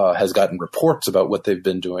has gotten reports about what they've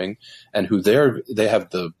been doing, and who they have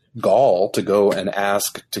the gall to go and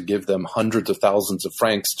ask to give them hundreds of thousands of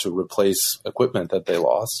francs to replace equipment that they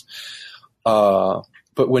lost. But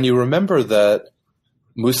when you remember that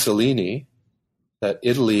Mussolini, that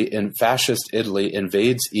fascist Italy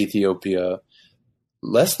invades Ethiopia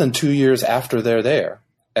less than 2 years after they're there.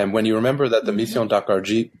 And when you remember that the Mission Dakar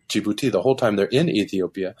Djibouti, the whole time they're in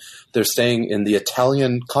Ethiopia, they're staying in the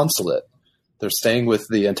Italian consulate. They're staying with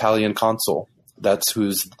the Italian consul. That's who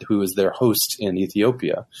is their host in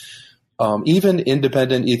Ethiopia. Even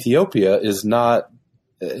independent Ethiopia it's not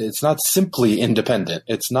simply independent.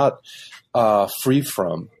 It's not free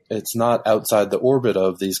from. It's not outside the orbit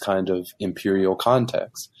of these kind of imperial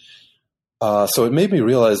contexts. So it made me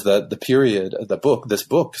realize that this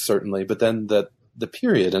book certainly, but then that the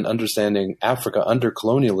period and understanding Africa under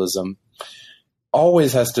colonialism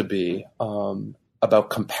always has to be about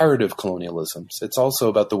comparative colonialisms. It's also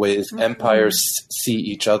about the ways empires see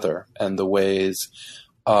each other and the ways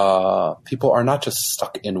people are not just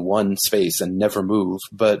stuck in one space and never move,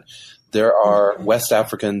 but there are West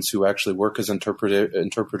Africans who actually work as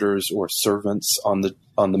interpreters or servants on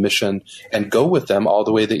the mission and go with them all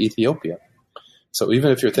the way to Ethiopia. So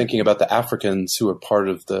even if you're thinking about the Africans who are part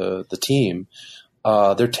of the team,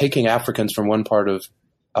 they're taking Africans from one part of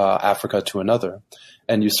Africa to another.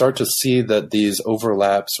 And you start to see that these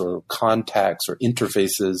overlaps or contacts or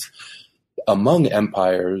interfaces among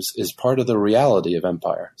empires is part of the reality of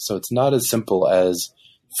empire. So it's not as simple as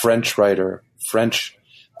French writer, French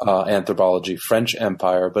anthropology, French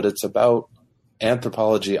empire, but it's about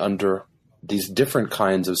anthropology under these different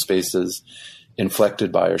kinds of spaces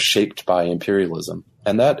inflected by or shaped by imperialism.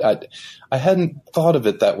 And that I hadn't thought of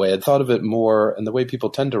it that way. I'd thought of it more, and the way people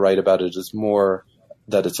tend to write about it is more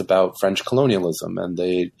that it's about French colonialism, and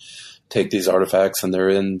they take these artifacts and they're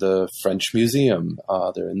in the French Museum,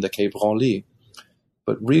 they're in the Quai Branly.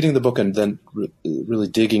 But reading the book and then really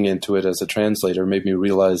digging into it as a translator made me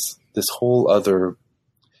realize this whole other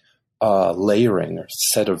layering or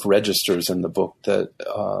set of registers in the book that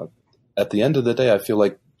at the end of the day, I feel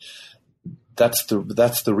like that's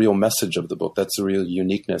the real message of the book. That's the real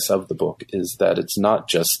uniqueness of the book, is that it's not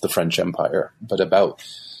just the French Empire, but about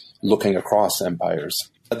looking across empires.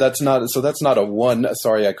 That's not a one.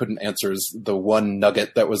 Sorry, I couldn't answer the one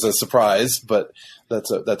nugget that was a surprise, but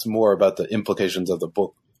that's more about the implications of the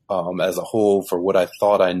book as a whole for what I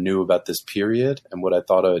thought I knew about this period and what I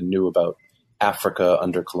thought I knew about Africa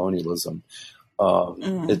under colonialism.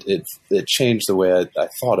 It changed the way I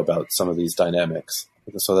thought about some of these dynamics.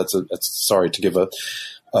 So that's sorry to give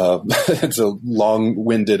it's a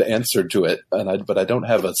long-winded answer to it, but I don't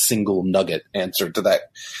have a single nugget answer to that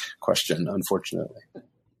question, unfortunately.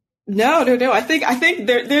 No. I think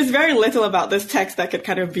there's very little about this text that could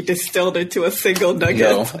kind of be distilled into a single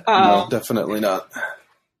nugget. No, definitely not.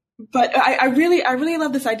 But I really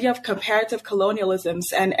love this idea of comparative colonialisms,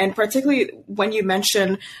 and particularly when you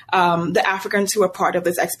mention the Africans who were part of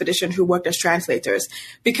this expedition who worked as translators,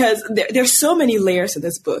 because there's so many layers to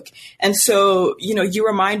this book. And so, you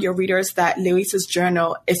remind your readers that Lewis's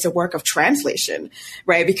journal is a work of translation,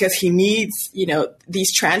 right? Because he needs,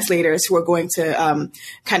 these translators who are going to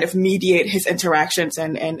kind of mediate his interactions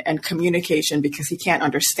and communication, because he can't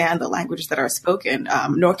understand the languages that are spoken,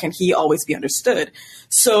 nor can he always be understood.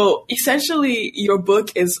 So essentially, your book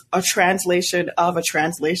is a translation of a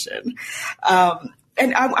translation.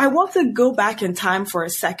 And I want to go back in time for a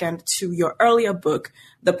second to your earlier book,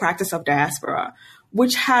 The Practice of Diaspora,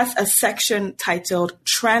 which has a section titled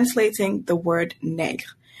Translating the Word Nègre,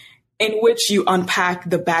 in which you unpack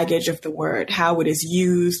the baggage of the word, how it is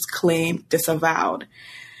used, claimed, disavowed.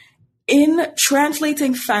 In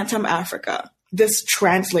translating Phantom Africa, this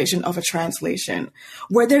translation of a translation,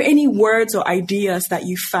 were there any words or ideas that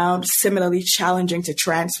you found similarly challenging to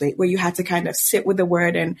translate, where you had to kind of sit with the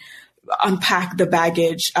word and unpack the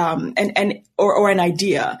baggage, or an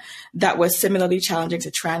idea that was similarly challenging to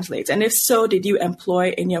translate? And if so, did you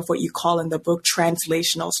employ any of what you call in the book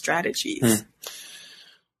translational strategies?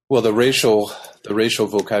 Well, the racial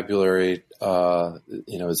vocabulary,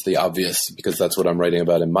 is the obvious, because that's what I'm writing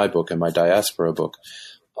about in my book, in my diaspora book.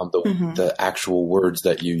 The actual words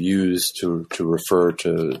that you use to refer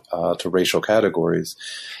to racial categories,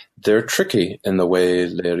 they're tricky in the way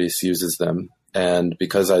Leiris uses them. And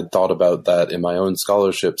because I'd thought about that in my own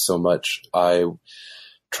scholarship so much, I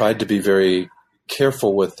tried to be very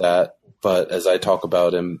careful with that. But as I talk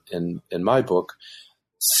about in my book,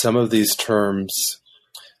 some of these terms,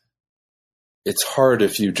 it's hard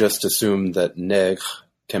if you just assume that nègre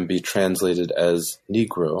can be translated as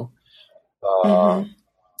Negro.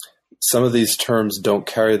 Some of these terms don't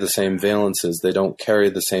carry the same valences. They don't carry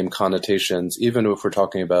the same connotations, even if we're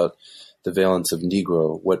talking about the valence of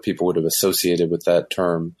Negro, what people would have associated with that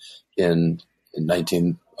term in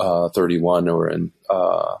 1931 or in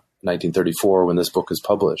 1934 when this book is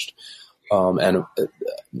published. And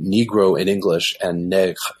Negro in English and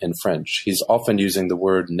nègre in French. He's often using the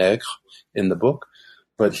word nègre in the book,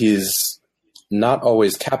 but he's not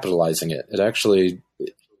always capitalizing it. It actually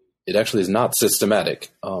is not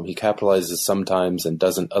systematic. He capitalizes sometimes and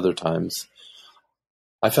doesn't other times.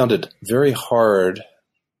 I found it very hard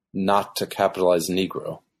not to capitalize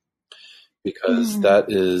Negro, because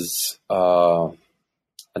that is, and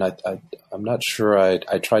I'm not sure.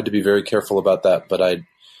 I tried to be very careful about that, but I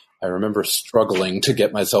remember struggling to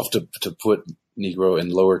get myself to put Negro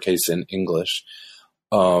in lowercase in English,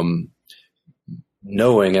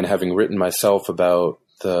 knowing and having written myself about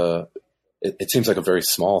it seems like a very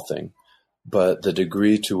small thing, but the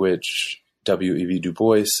degree to which W.E.B. Du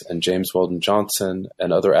Bois and James Weldon Johnson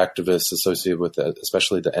and other activists associated with that,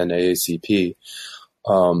 especially the NAACP,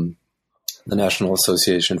 the National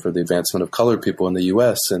Association for the Advancement of Colored People in the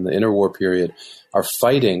U.S. in the interwar period, are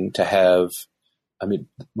fighting to have,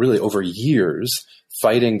 really over years,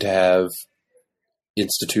 fighting to have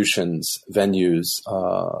institutions, venues,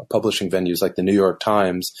 publishing venues like the New York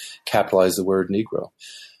Times capitalize the word Negro.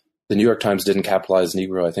 The New York Times didn't capitalize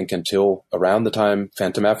Negro, I think, until around the time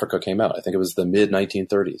Phantom Africa came out. I think it was the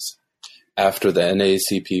mid-1930s, after the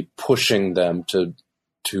NAACP pushing them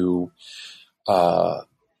to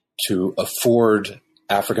afford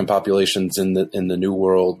African populations in the New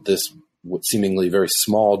World this seemingly very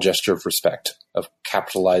small gesture of respect, of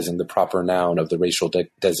capitalizing the proper noun of the racial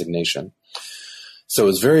designation. So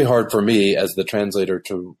it's very hard for me as the translator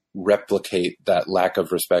to replicate that lack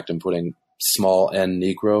of respect and putting small n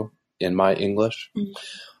Negro in my English.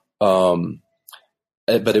 But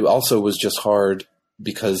it also was just hard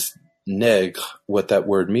because nègre, what that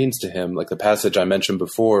word means to him, like the passage I mentioned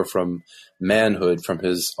before from Manhood, from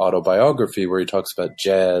his autobiography, where he talks about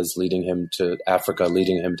jazz leading him to Africa,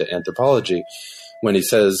 leading him to anthropology, when he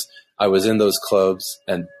says, I was in those clubs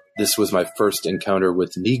and this was my first encounter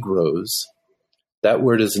with Negroes. That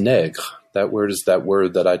word is nègre. That word is that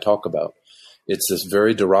word that I talk about. It's this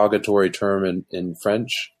very derogatory term in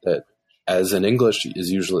French that, as in English,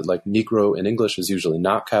 is usually, like Negro in English, is usually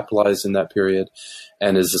not capitalized in that period,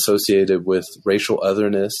 and is associated with racial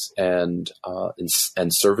otherness and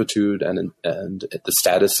servitude and the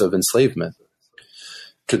status of enslavement.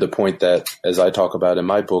 To the point that, as I talk about in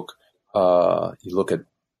my book, you look at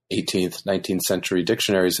 18th, 19th century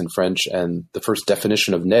dictionaries in French, and the first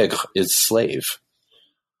definition of nègre is slave.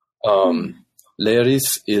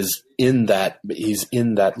 Léris is in that, he's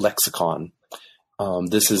in that lexicon.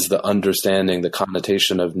 This is the understanding, the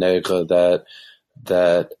connotation of nègre that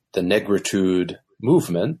the negritude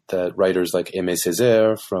movement that writers like Aimé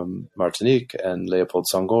Césaire from Martinique and Léopold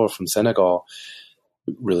Senghor from Senegal,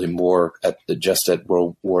 really more just at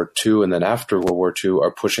World War II and then after World War II,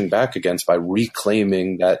 are pushing back against by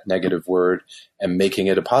reclaiming that negative word and making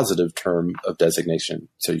it a positive term of designation.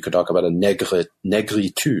 So you could talk about a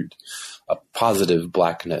negritude, a positive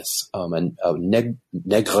blackness, and a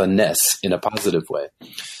negreness in a positive way.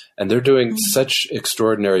 And they're doing such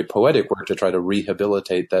extraordinary poetic work to try to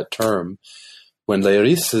rehabilitate that term. When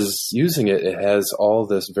Léris is using it, it has all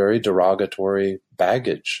this very derogatory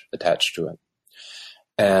baggage attached to it.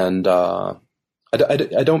 And I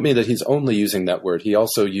don't mean that he's only using that word. He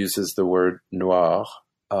also uses the word noir,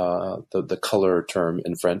 the color term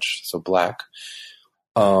in French, so black.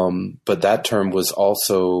 But that term was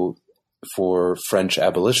also for French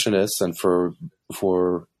abolitionists and for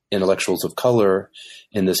intellectuals of color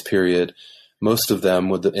in this period. Most of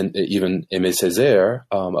them, even Aimé Césaire,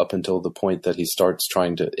 up until the point that he starts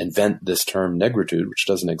trying to invent this term negritude, which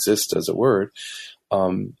doesn't exist as a word,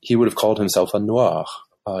 he would have called himself a noir.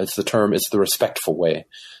 It's the respectful way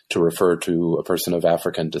to refer to a person of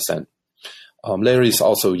African descent. Léris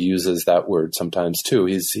also uses that word sometimes too.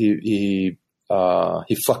 He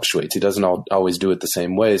fluctuates. He doesn't always do it the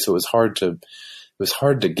same way. So it was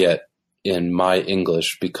hard to get in my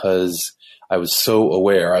English because I was so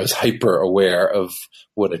aware. I was hyper aware of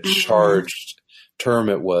what a charged term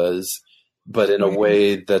it was, but in a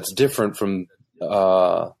way that's different from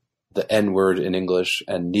the N word in English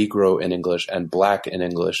and Negro in English and Black in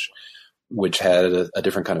English, which had a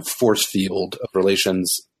different kind of force field of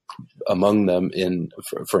relations among them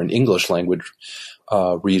for an English language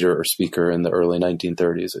reader or speaker in the early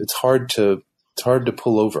 1930s. It's hard to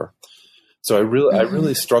pull over. So I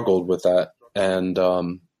really struggled with that and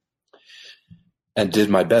did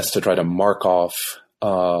my best to try to mark off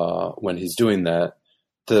when he's doing that.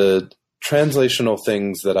 The translational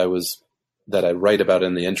things that I write about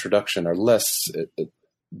in the introduction are less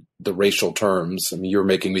the racial terms. I mean, you're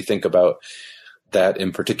making me think about that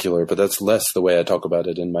in particular, but that's less the way I talk about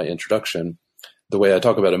it in my introduction. The way I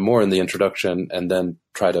talk about it more in the introduction and then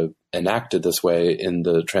try to enact it this way in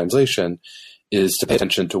the translation is to pay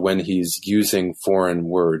attention to when he's using foreign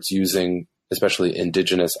words, using especially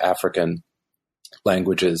indigenous African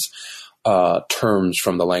languages, terms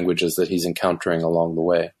from the languages that he's encountering along the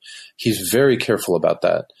way. He's very careful about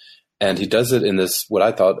that. And he does it in this, what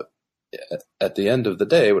I thought, at the end of the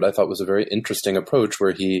day, what I thought was a very interesting approach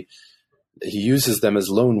where he uses them as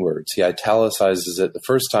loan words. He italicizes it the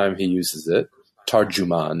first time he uses it.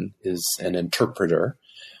 Tarjuman is an interpreter.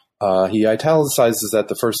 He italicizes that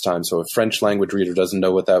the first time, so a French language reader doesn't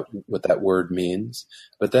know what that word means.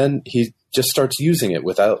 But then he just starts using it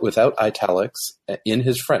without italics in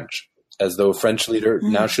his French, as though a French leader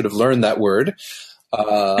now should have learned that word.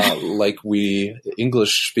 Like we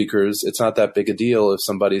English speakers, it's not that big a deal if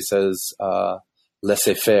somebody says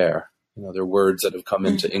laissez-faire, They're words that have come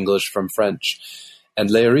into English from French. And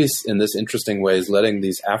Leiris, in this interesting way, is letting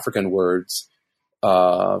these African words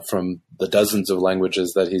from the dozens of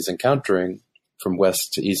languages that he's encountering from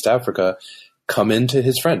West to East Africa come into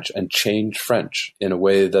his French and change French in a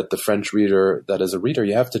way that the French reader, that as a reader,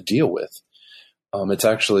 you have to deal with. It's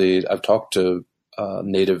actually, I've talked to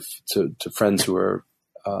to friends who are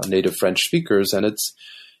native French speakers, and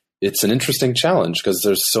it's an interesting challenge because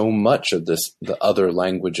there's so much of the other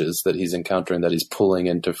languages that he's encountering that he's pulling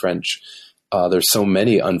into French. There's so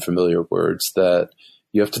many unfamiliar words that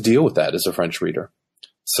you have to deal with that as a French reader.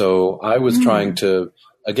 So I was trying to,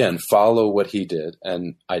 again, follow what he did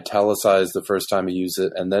and italicize the first time he used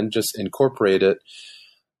it and then just incorporate it.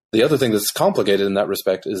 The other thing that's complicated in that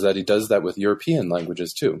respect is that he does that with European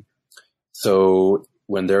languages too. So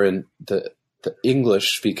when they're in the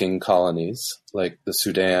English-speaking colonies, like the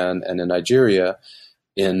Sudan and in Nigeria,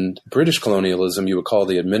 in British colonialism, you would call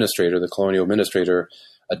the colonial administrator,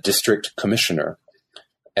 a district commissioner.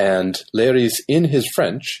 And Leiris, in his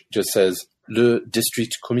French, just says, le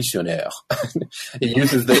district commissionnaire. He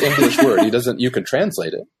uses the English word. You can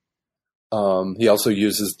translate it. He also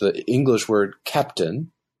uses the English word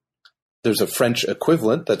captain. There's a French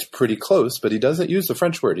equivalent that's pretty close, but he doesn't use the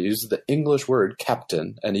French word. He uses the English word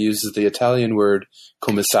captain, and he uses the Italian word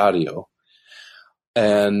commissario,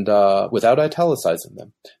 and without italicizing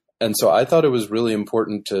them. And so I thought it was really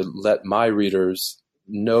important to let my readers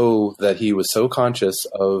know that he was so conscious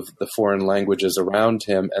of the foreign languages around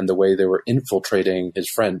him and the way they were infiltrating his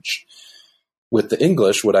French. With the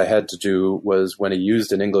English, what I had to do was when he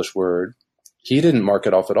used an English word, he didn't mark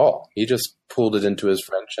it off at all. He just pulled it into his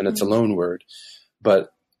French, and it's a loan word.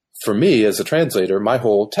 But for me, as a translator, my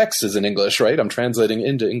whole text is in English, right? I'm translating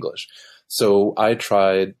into English. So I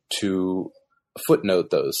tried to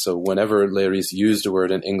footnote those. So whenever Leiris used a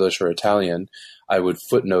word in English or Italian, I would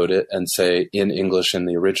footnote it and say in English in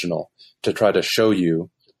the original to try to show you,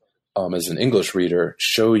 as an English reader,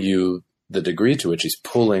 show you the degree to which he's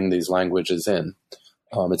pulling these languages in.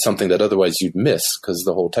 It's something that otherwise you'd miss because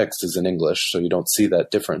the whole text is in English, so you don't see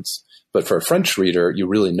that difference. But for a French reader, you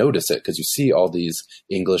really notice it because you see all these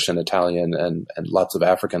English and Italian and lots of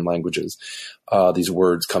African languages, these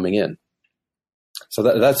words coming in. So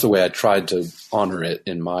that's the way I tried to honor it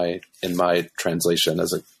in my translation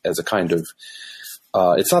as a kind of.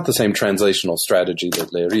 It's not the same translational strategy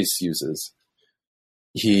that Leiris uses.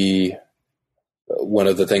 One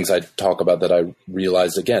of the things I talk about that I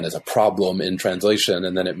realized, again, is a problem in translation,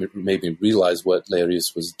 and then it made me realize what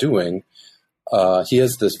Leiris was doing. He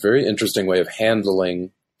has this very interesting way of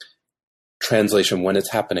handling translation when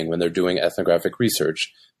it's happening, when they're doing ethnographic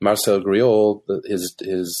research. Marcel Griaule,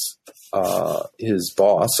 his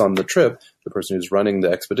boss on the trip, the person who's running the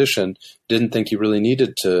expedition, didn't think you really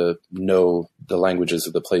needed to know the languages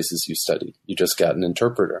of the places you studied. You just got an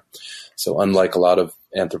interpreter. So unlike a lot of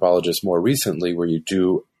anthropologists more recently, where you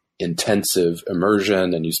do intensive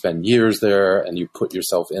immersion and you spend years there and you put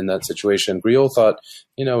yourself in that situation, Griaule thought,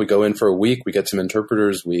 we go in for a week, we get some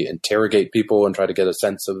interpreters, we interrogate people and try to get a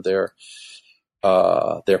sense of their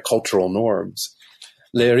cultural norms.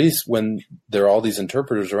 Leiris, when there are all these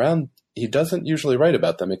interpreters around, he doesn't usually write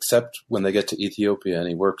about them except when they get to Ethiopia, and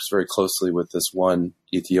he works very closely with this one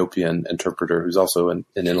Ethiopian interpreter who's also an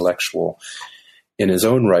intellectual in his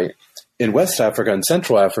own right. In West Africa and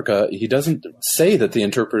Central Africa, he doesn't say that the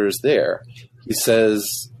interpreter is there. He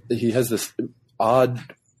says, he has this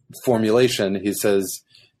odd formulation. He says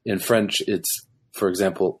in French, it's, for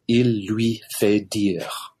example, il lui fait dire,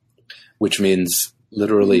 which means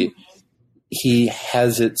literally he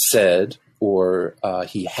has it said, or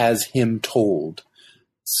he has him told.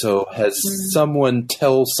 So has someone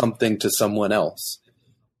tell something to someone else.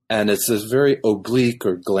 And it's this very oblique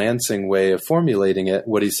or glancing way of formulating it.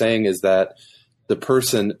 What he's saying is that the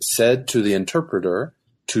person said to the interpreter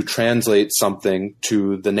to translate something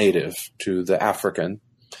to the native, to the African,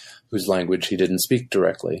 whose language he didn't speak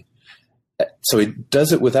directly. So he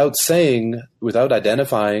does it without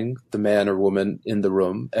identifying the man or woman in the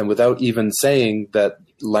room, and without even saying that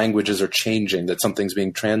languages are changing, that something's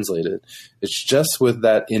being translated. It's just with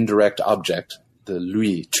that indirect object, the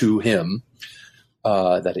lui, to him,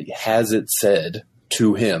 that he has it said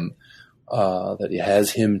to him, that he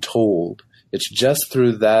has him told. It's just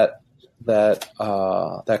through that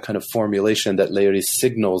kind of formulation that Leiris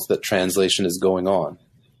signals that translation is going on.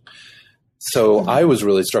 So I was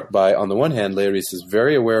really struck by, on the one hand, Leiris is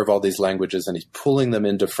very aware of all these languages and he's pulling them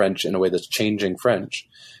into French in a way that's changing French.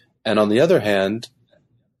 And on the other hand,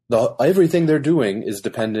 everything they're doing is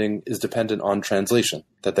dependent on translation,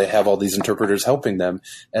 that they have all these interpreters helping them.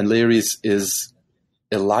 And Leiris is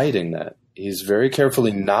eliding that. He's very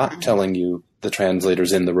carefully not telling you the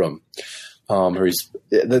translator's in the room.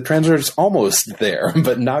 The translator's almost there,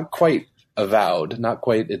 but not quite avowed, not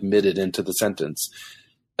quite admitted into the sentence.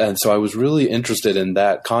 And so I was really interested in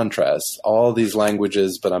that contrast. All these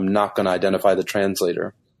languages, but I'm not going to identify the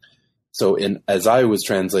translator. So as I was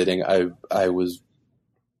translating, I was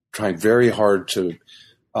trying very hard to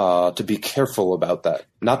be careful about that,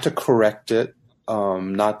 not to correct it,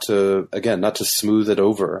 not to smooth it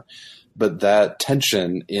over, but that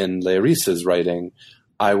tension in Leiris's writing,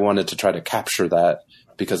 I wanted to try to capture that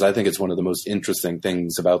because I think it's one of the most interesting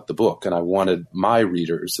things about the book. And I wanted my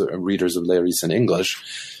readers of Leiris in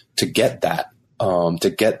English, to get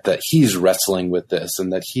that he's wrestling with this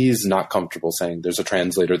and that he's not comfortable saying there's a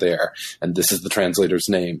translator there and this is the translator's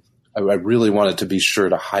name. I really wanted to be sure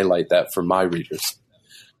to highlight that for my readers.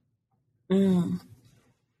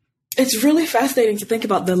 It's really fascinating to think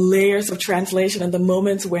about the layers of translation and the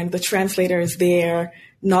moments when the translator is there,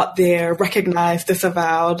 not there, recognized,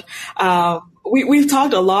 disavowed. We've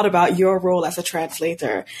talked a lot about your role as a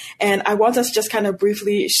translator, and I want us to just kind of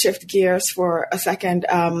briefly shift gears for a second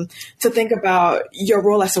to think about your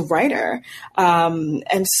role as a writer.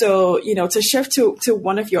 And so, to shift to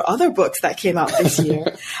one of your other books that came out this year,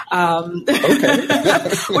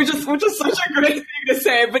 which is such a great thing to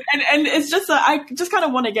say. But and it's just I just kind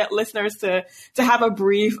of want to get listeners to have a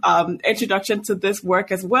brief introduction to this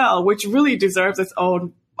work as well, which really deserves its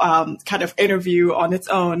own kind of interview on its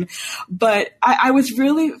own. But I was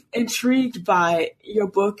really intrigued by your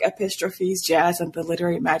book, Epistrophes, Jazz and the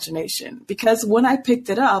Literary Imagination, because when I picked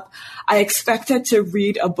it up, I expected to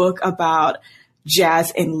read a book about jazz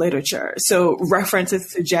in literature, so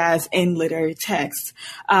references to jazz in literary texts.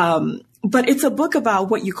 But it's a book about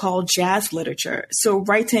what you call jazz literature, so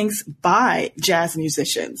writings by jazz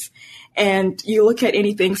musicians. And you look at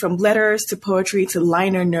anything from letters to poetry to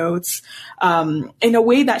liner notes in a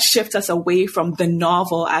way that shifts us away from the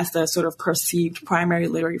novel as the sort of perceived primary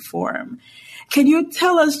literary form. Can you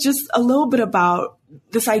tell us just a little bit about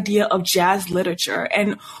this idea of jazz literature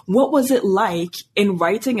and what was it like in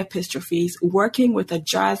writing Epistrophes, working with a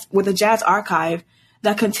jazz archive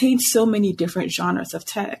that contains so many different genres of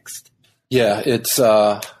text? Yeah, it's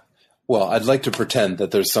well, I'd like to pretend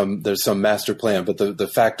that there's some master plan, but the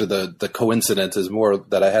fact of the coincidence is more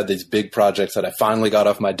that I had these big projects that I finally got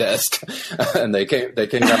off my desk, and they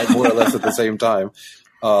came out more or less at the same time.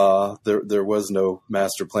 There was no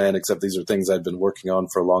master plan, except these are things I'd been working on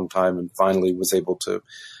for a long time, and finally was able to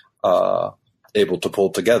pull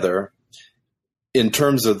together. In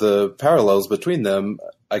terms of the parallels between them,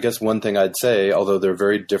 I guess one thing I'd say, although they're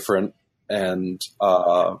very different and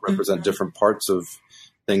represent different parts of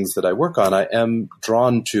things that I work on, I am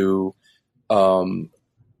drawn to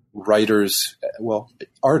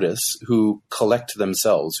artists who collect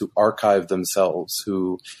themselves, who archive themselves,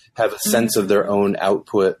 who have a sense of their own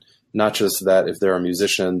output, not just that if they're a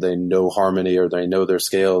musician, they know harmony or they know their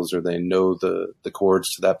scales or they know the chords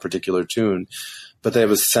to that particular tune, but they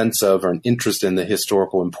have a sense of or an interest in the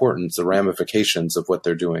historical importance, the ramifications of what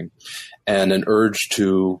they're doing, and an urge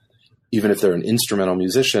to, even if they're an instrumental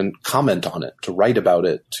musician, comment on it, to write about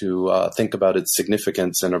it, to think about its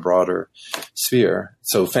significance in a broader sphere.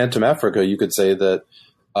 So Phantom Africa, you could say that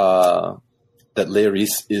that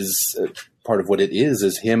Leiris is part of what it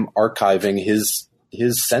is him archiving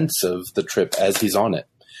his sense of the trip as he's on it.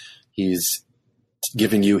 He's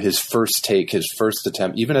giving you his first take, his first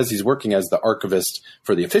attempt, even as he's working as the archivist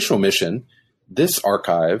for the official mission. This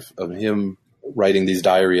archive of him writing these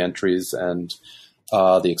diary entries and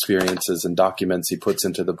the experiences and documents he puts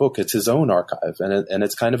into the book, it's his own archive, and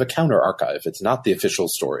it's kind of a counter archive. It's not the official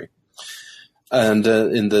story. And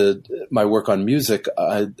in my work on music,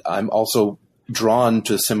 I'm also drawn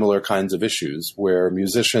to similar kinds of issues where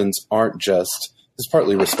musicians aren't just, it's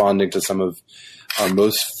partly responding to some of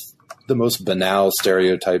the most banal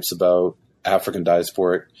stereotypes about African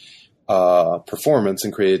diasporic performance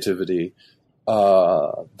and creativity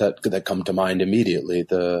that come to mind immediately.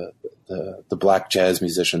 The black jazz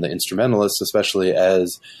musician, the instrumentalist, especially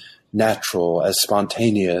as natural, as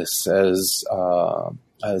spontaneous, as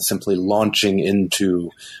simply launching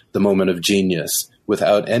into the moment of genius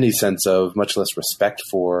without any sense of, much less respect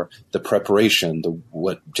for the preparation,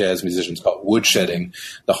 what jazz musicians call woodshedding,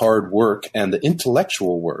 the hard work and the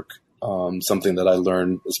intellectual work. Something that I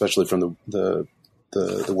learned, especially from the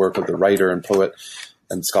work of the writer and poet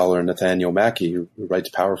and scholar Nathaniel Mackey, who writes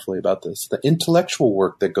powerfully about this. The intellectual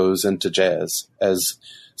work that goes into jazz, as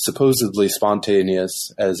supposedly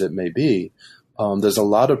spontaneous as it may be, there's a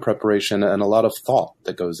lot of preparation and a lot of thought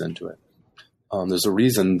that goes into it. There's a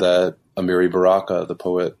reason that Amiri Baraka, the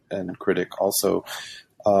poet and critic, also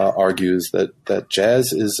argues that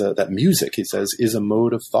jazz is that music, he says, is a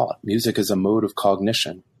mode of thought. Music is a mode of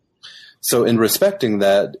cognition. So in respecting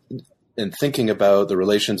that and thinking about the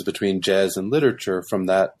relations between jazz and literature from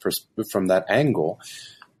that angle,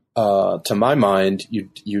 to my mind,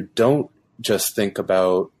 you don't just think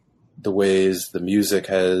about the ways the music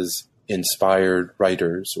has inspired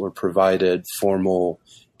writers or provided formal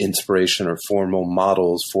inspiration or formal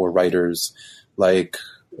models for writers like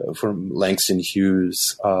from Langston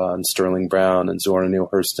Hughes and Sterling Brown and Zora Neale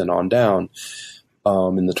Hurston on down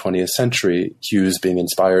in the 20th century. Hughes being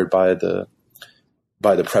inspired by the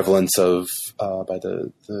prevalence of by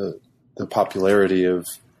the popularity of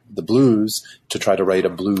the blues to try to write a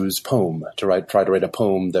blues poem, try to write a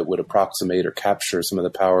poem that would approximate or capture some of the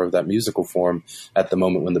power of that musical form at the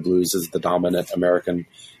moment when the blues is the dominant American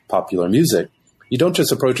popular music. You don't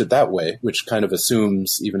just approach it that way, which kind of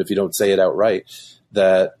assumes, even if you don't say it outright,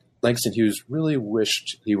 that Langston Hughes really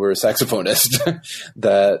wished he were a saxophonist.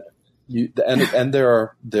 And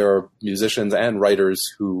there are musicians and writers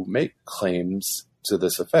who make claims to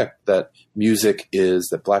this effect that Black music is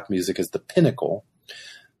the pinnacle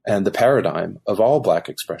and the paradigm of all Black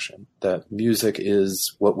expression, that music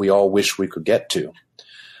is what we all wish we could get to.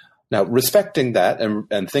 Now, respecting that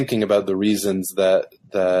and thinking about the reasons that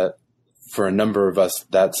for a number of us,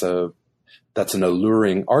 that's an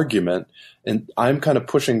alluring argument, and I'm kind of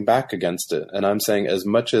pushing back against it. And I'm saying, as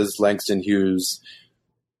much as Langston Hughes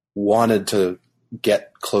wanted to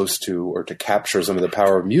get close to or to capture some of the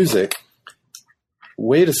power of music,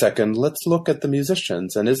 wait a second, let's look at the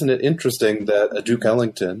musicians. And isn't it interesting that a Duke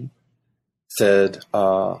Ellington said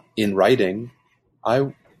in writing,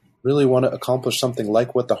 I really want to accomplish something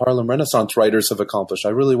like what the Harlem Renaissance writers have accomplished. I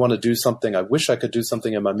really want to do something. I wish I could do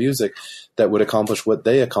something in my music that would accomplish what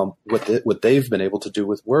they've been able to do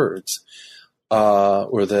with words.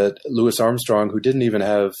 Or that Louis Armstrong, who didn't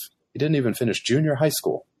even finish junior high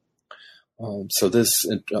school. So this,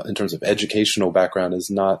 in terms of educational background, is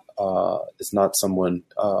not someone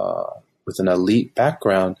with an elite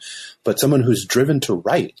background, but someone who's driven to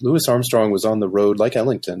write. Louis Armstrong was on the road, like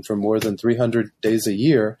Ellington, for more than 300 days a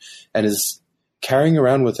year, and is carrying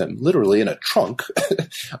around with him, literally in a trunk,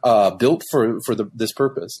 built for this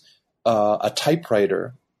purpose, a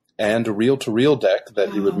typewriter and a reel-to-reel deck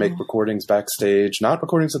that he would make recordings backstage, not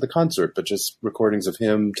recordings of the concert, but just recordings of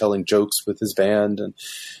him telling jokes with his band and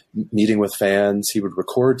meeting with fans. He would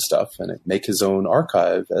record stuff and make his own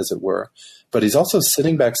archive, as it were. But he's also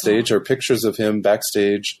sitting backstage. There are pictures of him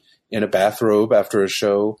backstage in a bathrobe after a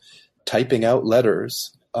show, typing out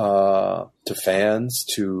letters to fans,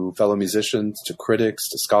 to fellow musicians, to critics,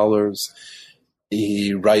 to scholars.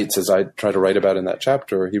 He writes, as I try to write about in that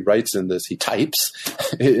chapter, he types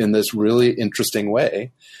in this really interesting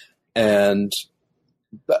way. And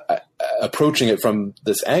approaching it from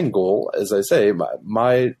this angle, as I say,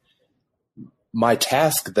 my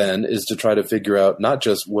task then is to try to figure out not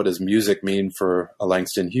just what does music mean for a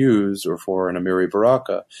Langston Hughes or for an Amiri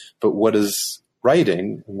Baraka, but what does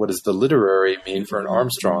writing, what does the literary mean for an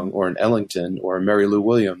Armstrong or an Ellington or a Mary Lou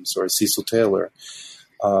Williams or a Cecil Taylor?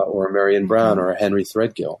 Or a Marion Brown or a Henry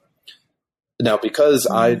Threadgill. Now, because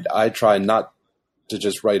I try not to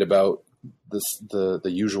just write about the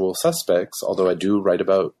usual suspects, although I do write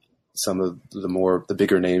about some of the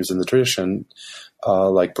bigger names in the tradition,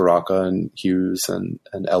 like Baraka and Hughes and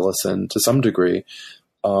Ellison to some degree,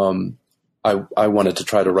 I wanted to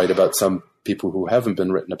try to write about some people who haven't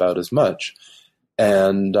been written about as much.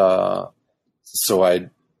 And so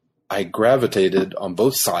I gravitated on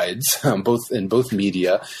both sides, in both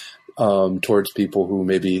media, towards people who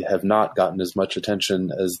maybe have not gotten as much attention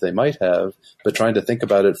as they might have, but trying to think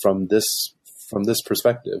about it from this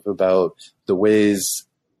perspective about the ways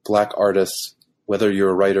Black artists, whether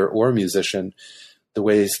you're a writer or a musician, the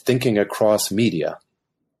ways thinking across media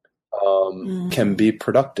can be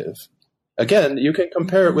productive. Again, you can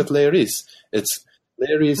compare it with Leiris.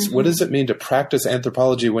 What does it mean to practice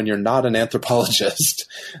anthropology when you're not an anthropologist?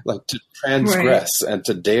 Like to transgress and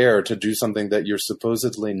to dare to do something that you're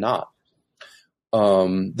supposedly not.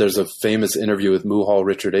 There's a famous interview with Muhal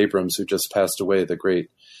Richard Abrams, who just passed away, the great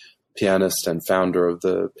pianist and founder of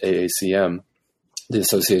the AACM, the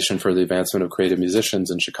Association for the Advancement of Creative Musicians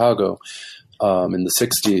in Chicago, in the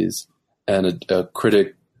 60s. And a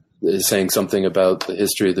critic is saying something about the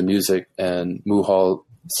history of the music, and Muhal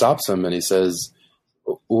stops him and he says,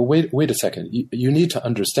 well, wait a second. You need to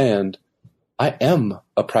understand, I am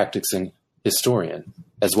a practicing historian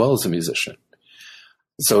as well as a musician.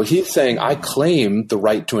 So he's saying, I claim the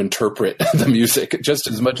right to interpret the music just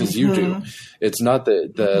as much as you do. It's not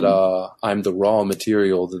that I'm the raw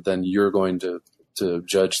material that then you're going to to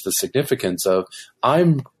judge the significance of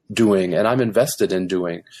I'm doing and I'm invested in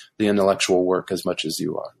doing the intellectual work as much as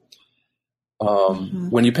you are.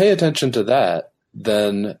 When you pay attention to that,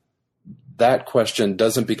 then that question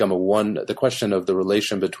doesn't become the question of the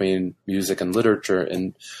relation between music and literature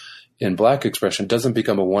in Black expression doesn't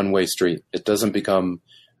become a one-way street. It doesn't become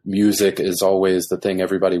music is always the thing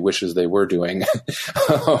everybody wishes they were doing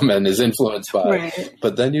and is influenced by. Right.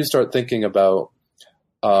 But then you start thinking about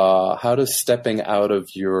how does stepping out of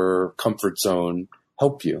your comfort zone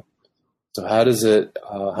help you? So how does it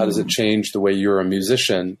change the way you're a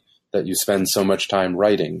musician that you spend so much time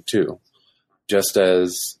writing too? Just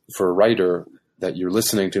as for a writer that you're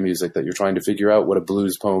listening to music, that you're trying to figure out what a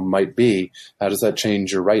blues poem might be, how does that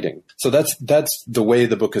change your writing? So that's the way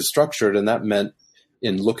the book is structured. And that meant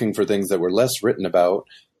in looking for things that were less written about,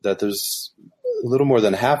 that there's a little more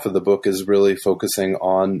than half of the book is really focusing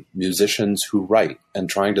on musicians who write and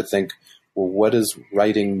trying to think, well, what does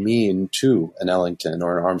writing mean to an Ellington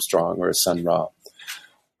or an Armstrong or a Sun Ra?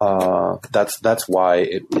 That's why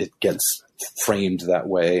it gets framed that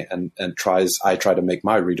way, and I try to make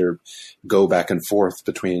my reader go back and forth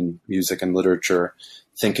between music and literature,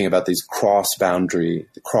 thinking about these cross-boundary,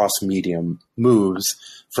 cross-medium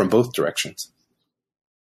moves from both directions.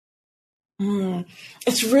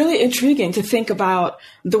 It's really intriguing to think about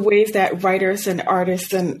the ways that writers and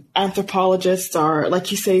artists and anthropologists are, like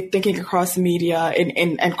you say, thinking across media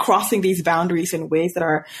and crossing these boundaries in ways that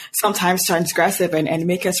are sometimes transgressive and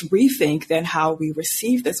make us rethink then how we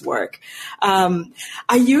receive this work. I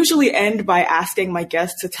usually end by asking my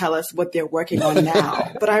guests to tell us what they're working on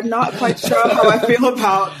now, but I'm not quite sure how I feel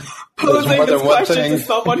about posing this question to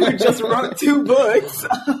someone who just wrote 2 books.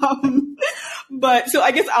 But so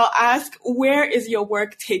I guess I'll ask, where is your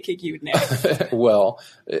work taking you next? Well,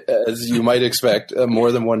 as you might expect,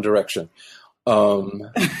 more than one direction.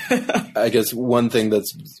 I guess one thing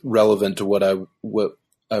that's relevant to what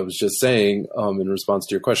I was just saying in response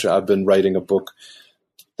to your question, I've been writing a book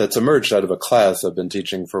that's emerged out of a class I've been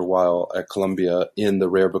teaching for a while at Columbia in the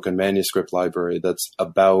Rare Book and Manuscript Library that's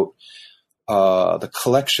about the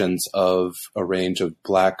collections of a range of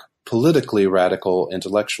Black politically radical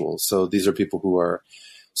intellectuals. So these are people who are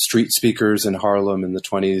street speakers in Harlem in the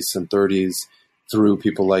 20s and 30s, through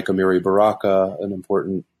people like Amiri Baraka, an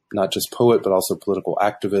important not just poet, but also political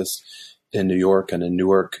activist in New York and in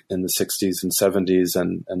Newark in the 60s and 70s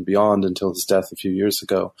and beyond until his death a few years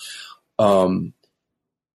ago.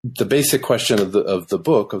 The basic question of the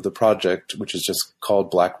book, of the project, which is just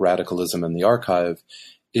called Black Radicalism in the Archive,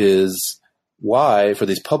 is why, for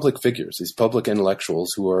these public figures, these public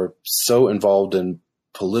intellectuals who are so involved in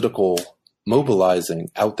political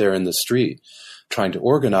mobilizing out there in the street, trying to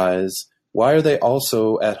organize, why are they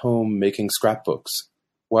also at home making scrapbooks?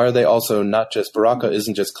 Why are they also not just, Baraka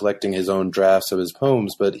isn't just collecting his own drafts of his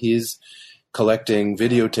poems, but he's collecting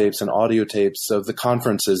videotapes and audio tapes of the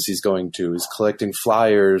conferences he's going to. He's collecting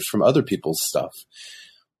flyers from other people's stuff.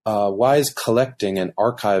 Why is collecting and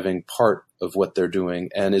archiving part of what they're doing?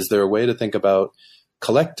 And is there a way to think about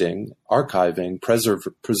collecting, archiving,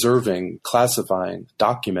 preserving, classifying,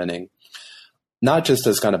 documenting, not just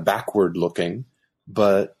as kind of backward looking,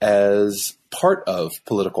 but as part of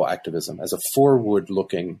political activism, as a forward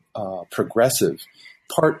looking, progressive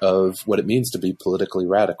part of what it means to be politically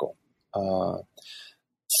radical?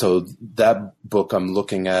 So that book, I'm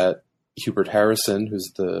looking at Hubert Harrison,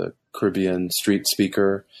 who's the Caribbean street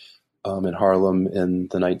speaker in Harlem in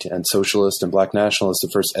the and socialist and Black nationalist,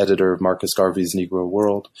 the first editor of Marcus Garvey's Negro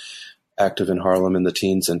World, active in Harlem in the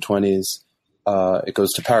teens and 20s. It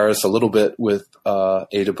goes to Paris a little bit with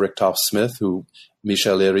Ada Bricktopf Smith, who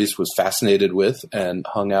Michel Leiris was fascinated with and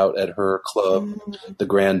hung out at her club, the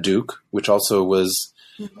Grand Duke, which also was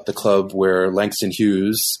the club where Langston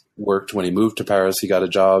Hughes worked when he moved to Paris. He got a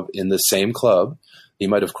job in the same club. He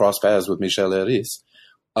might have crossed paths with Michel Leiris.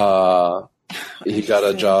 He got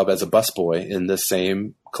a job as a busboy in this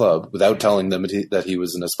same club without telling them that he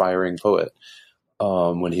was an aspiring poet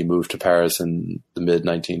when he moved to Paris in the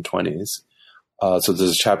mid-1920s. So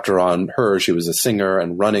there's a chapter on her. She was a singer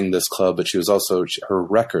and running this club, but she was also her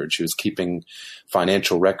record. She was keeping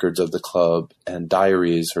financial records of the club and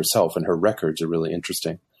diaries herself, and her records are really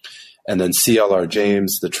interesting. And then C.L.R.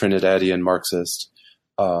 James, the Trinidadian Marxist,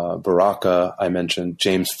 Baraka, I mentioned,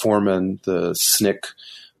 James Forman, the SNCC,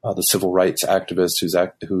 the civil rights activist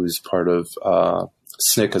who's part of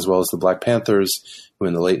SNCC as well as the Black Panthers, who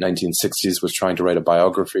in the late 1960s was trying to write a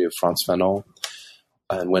biography of Frantz Fanon,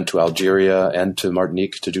 and went to Algeria and to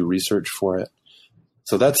Martinique to do research for it.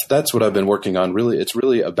 So that's what I've been working on. Really, it's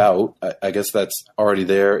really about, I guess that's already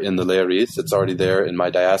there in the Leiris. It's already there in my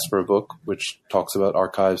diaspora book, which talks about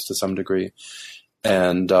archives to some degree.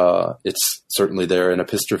 And it's certainly there in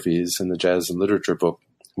Epistrophes, in the Jazz and Literature book,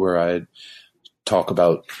 where I talk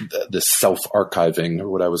about this self-archiving, or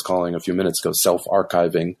what I was calling a few minutes ago,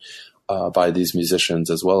 self-archiving by these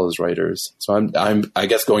musicians as well as writers. So I'm I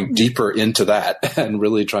guess, going deeper into that and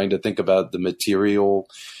really trying to think about the material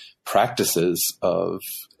practices of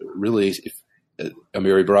really.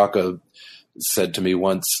 Amiri Baraka said to me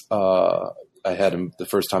once, I had him the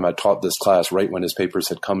first time I taught this class, right when his papers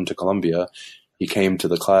had come to Columbia. He came to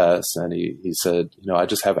the class and he said, I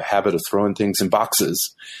just have a habit of throwing things in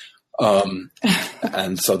boxes.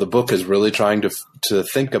 And so the book is really trying to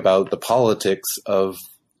think about the politics of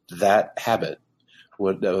that habit,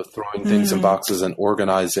 throwing things in boxes and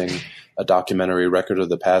organizing a documentary record of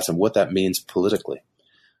the past and what that means politically.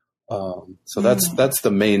 So that's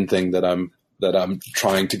the main thing that I'm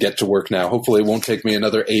trying to get to work now. Hopefully it won't take me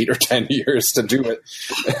another 8 or 10 years to do it.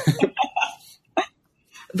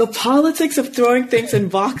 The politics of throwing things in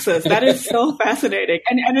boxes. That is so fascinating.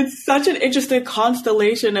 And it's such an interesting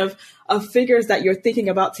constellation of figures that you're thinking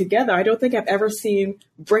about together. I don't think I've ever seen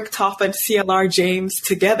Bricktop and CLR James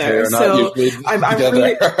together. So I'm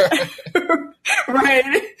really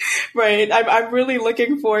right. I'm really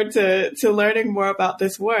looking forward to learning more about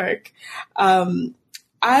this work.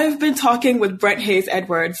 I've been talking with Brent Hayes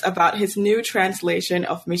Edwards about his new translation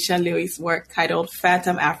of Michel Lewis' work titled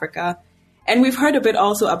Phantom Africa. And we've heard a bit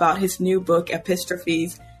also about his new book,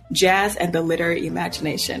 Epistrophes, Jazz and the Literary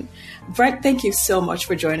Imagination. Brent, thank you so much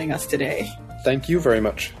for joining us today. Thank you very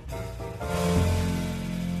much.